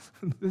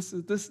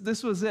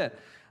this was it.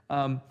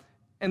 And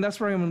that's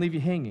where I'm going to leave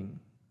you hanging,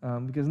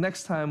 because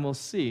next time we'll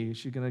see.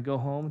 She's going to go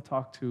home and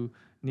talk to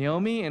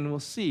Naomi, and we'll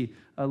see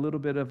a little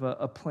bit of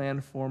a plan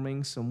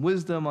forming, some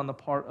wisdom on the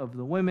part of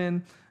the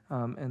women,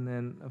 and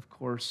then, of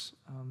course,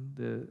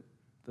 the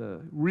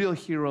real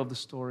hero of the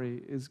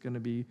story is going to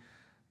be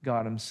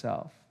God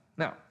himself.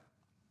 Now,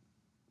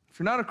 if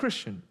you're not a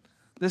Christian,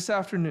 this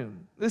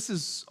afternoon, this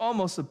is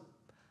almost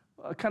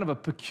a kind of a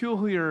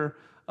peculiar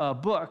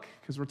book,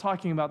 because we're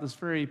talking about this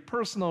very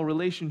personal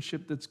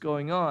relationship that's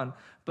going on,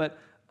 but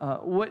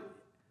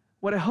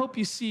what I hope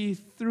you see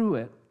through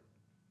it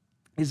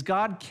is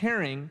God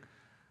caring,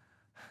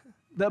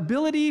 the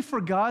ability for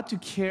God to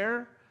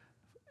care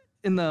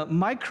in the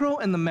micro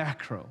and the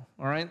macro,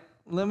 all right?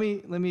 Let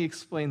me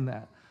explain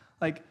that.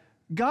 Like,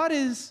 God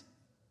is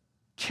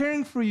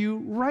caring for you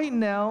right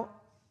now,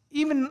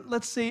 even,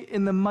 let's say,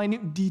 in the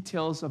minute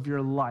details of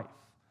your life.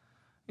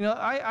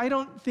 I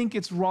don't think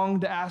it's wrong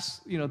to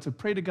ask, to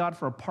pray to God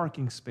for a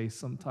parking space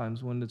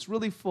sometimes when it's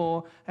really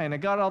full, and I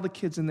got all the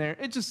kids in there.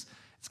 It's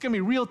going to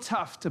be real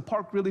tough to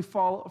park really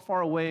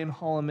far away and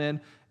haul them in.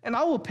 And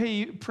I will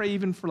pray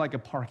even for like a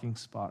parking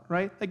spot,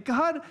 right? Like,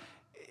 God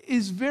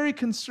is very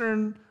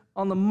concerned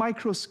on the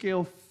micro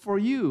scale for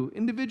you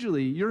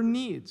individually, your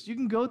needs. You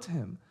can go to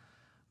him.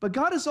 But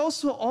God is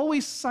also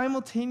always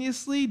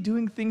simultaneously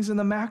doing things in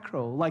the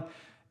macro. Like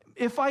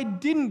if I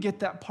didn't get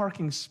that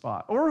parking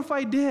spot, or if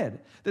I did,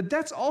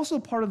 that's also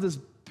part of this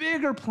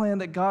bigger plan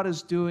that God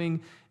is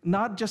doing,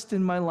 not just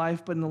in my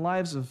life, but in the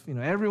lives of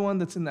everyone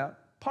that's in that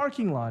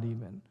parking lot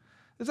even.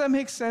 Does that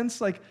make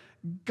sense? Like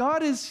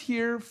God is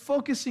here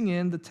focusing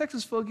in, the text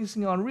is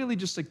focusing on really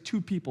just like two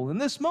people in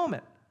this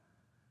moment.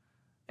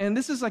 And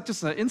this is like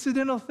just an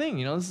incidental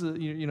thing, This is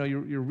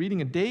you're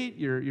reading a date,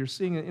 you're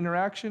seeing an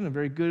interaction, a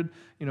very good,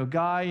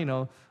 guy,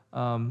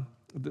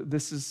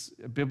 this is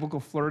biblical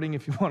flirting,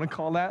 if you want to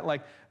call that.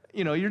 Like,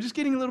 you're just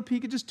getting a little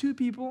peek at just two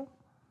people.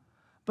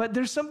 But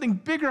there's something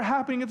bigger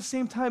happening at the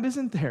same time,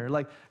 isn't there?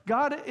 Like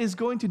God is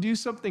going to do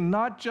something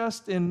not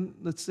just in,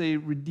 let's say,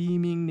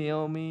 redeeming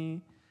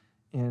Naomi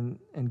and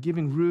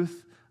giving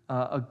Ruth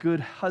a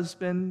good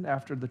husband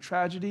after the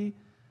tragedy.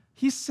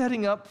 He's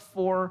setting up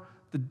for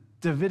the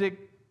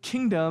Davidic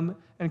kingdom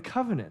and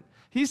covenant.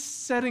 He's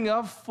setting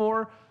up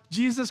for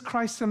Jesus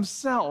Christ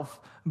himself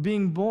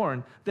being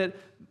born, that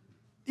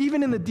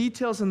even in the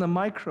details in the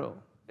micro,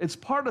 it's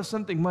part of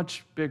something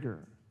much bigger.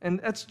 And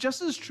that's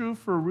just as true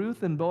for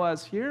Ruth and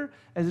Boaz here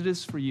as it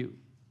is for you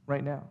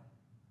right now.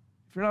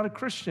 If you're not a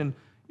Christian,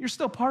 you're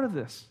still part of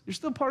this. You're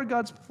still part of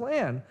God's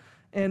plan.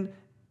 And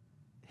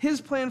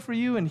his plan for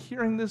you in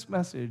hearing this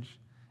message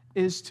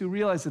is to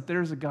realize that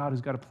there's a God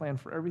who's got a plan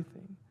for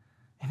everything.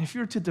 And if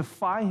you're to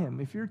defy him,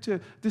 if you're to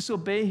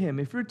disobey him,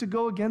 if you're to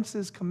go against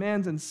his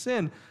commands and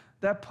sin,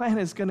 that plan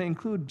is going to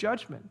include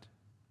judgment.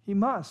 He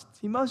must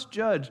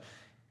judge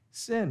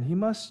sin. He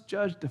must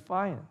judge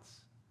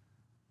defiance.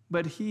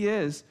 But he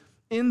is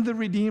in the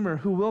Redeemer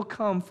who will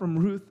come from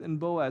Ruth and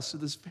Boaz. So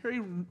this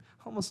very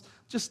almost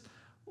just,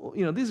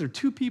 these are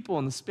two people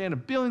in the span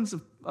of billions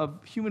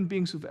of human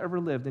beings who've ever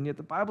lived, and yet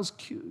the Bible's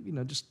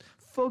just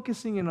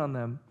focusing in on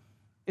them.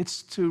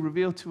 It's to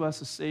reveal to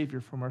us a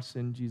Savior from our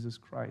sin, Jesus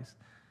Christ.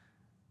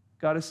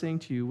 God is saying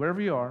to you,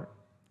 wherever you are,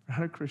 if you're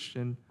not a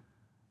Christian,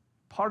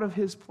 part of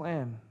his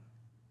plan,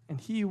 and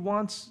he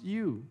wants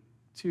you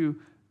to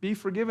be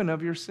forgiven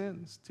of your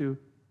sins, to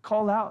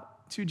call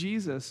out to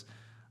Jesus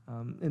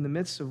in the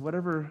midst of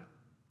whatever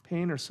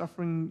pain or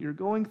suffering you're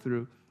going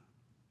through,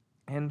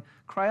 and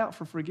cry out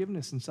for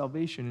forgiveness and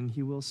salvation, and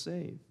he will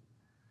save.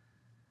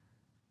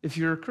 If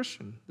you're a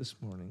Christian this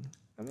morning,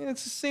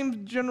 it's the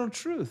same general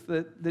truth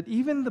that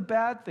even the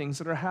bad things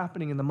that are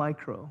happening in the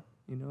micro,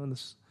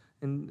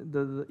 in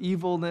the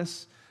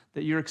evilness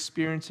that you're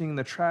experiencing,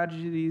 the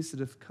tragedies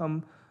that have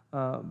come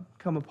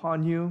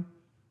upon you,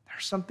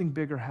 there's something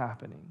bigger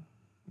happening.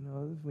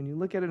 When you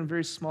look at it on a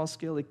very small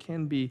scale, it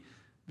can be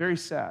very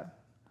sad.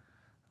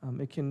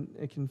 It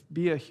can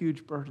be a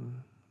huge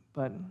burden.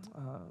 But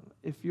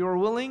if you're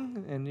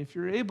willing and if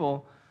you're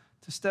able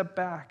to step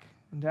back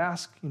and to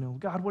ask,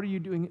 God, what are you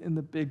doing in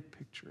the big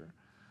picture?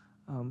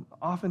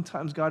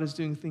 Oftentimes, God is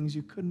doing things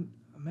you couldn't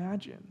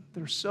imagine.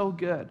 They're so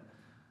good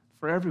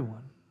for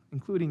everyone,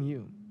 including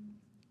you.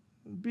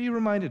 Be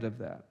reminded of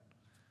that.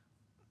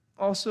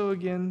 Also,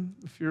 again,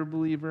 if you're a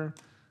believer,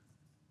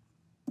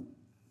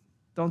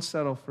 don't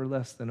settle for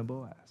less than a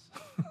Boaz.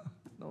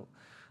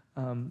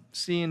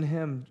 See in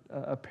him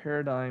a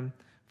paradigm,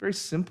 very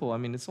simple.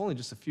 It's only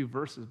just a few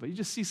verses, but you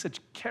just see such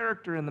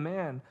character in the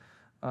man.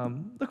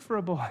 Look for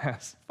a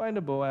Boaz. Find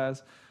a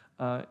Boaz.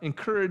 Be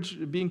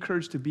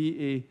encouraged to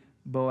be a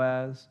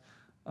Boaz.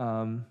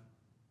 You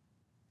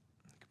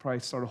could probably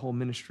start a whole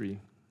ministry,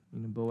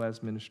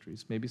 Boaz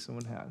Ministries. Maybe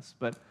someone has.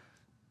 But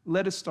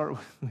let us start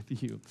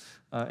with you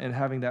and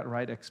having that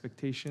right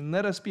expectation.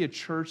 Let us be a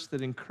church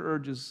that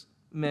encourages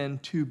men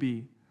to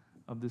be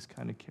of this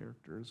kind of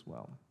character as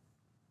well.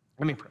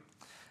 Let me pray.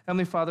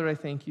 Heavenly Father, I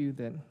thank you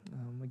that,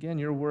 again,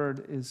 your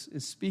word is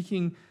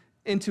speaking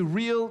into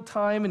real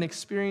time and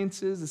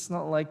experiences. It's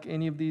not like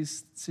any of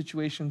these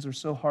situations are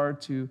so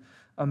hard to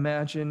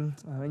imagine,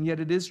 and yet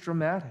it is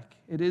dramatic.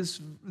 It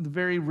is the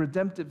very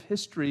redemptive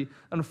history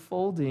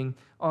unfolding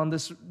on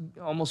this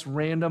almost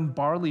random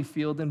barley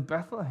field in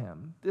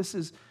Bethlehem. This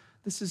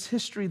is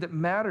history that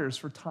matters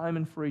for time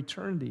and for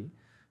eternity.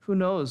 Who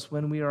knows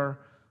when we are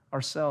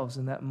ourselves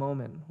in that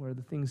moment where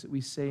the things that we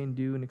say and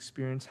do and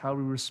experience, how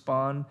we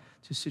respond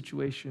to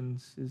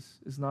situations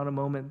is not a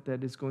moment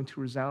that is going to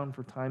resound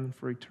for time and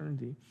for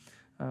eternity.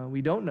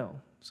 We don't know.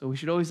 So we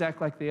should always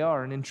act like they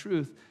are. And in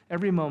truth,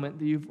 every moment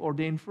that you've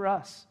ordained for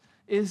us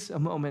is a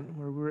moment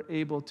where we're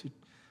able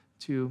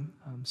to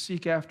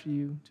seek after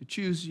you, to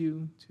choose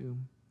you, to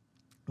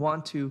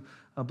want to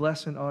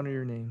bless and honor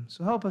your name.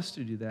 So help us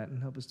to do that and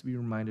help us to be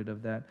reminded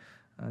of that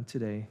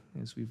today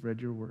as we've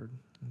read your word.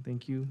 And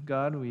thank you,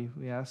 God. We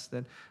ask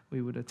that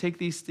we would take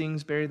these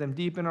things, bury them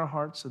deep in our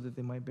hearts so that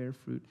they might bear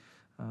fruit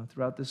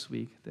throughout this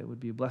week that would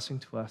be a blessing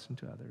to us and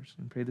to others.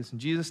 And pray this in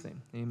Jesus'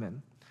 name.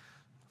 Amen.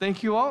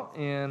 Thank you all,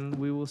 and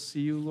we will see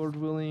you, Lord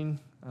willing,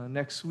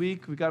 next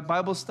week. We got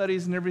Bible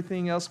studies and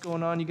everything else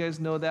going on. You guys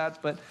know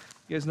that, but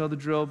you guys know the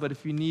drill. But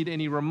if you need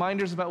any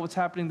reminders about what's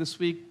happening this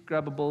week,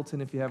 grab a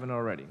bulletin if you haven't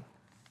already.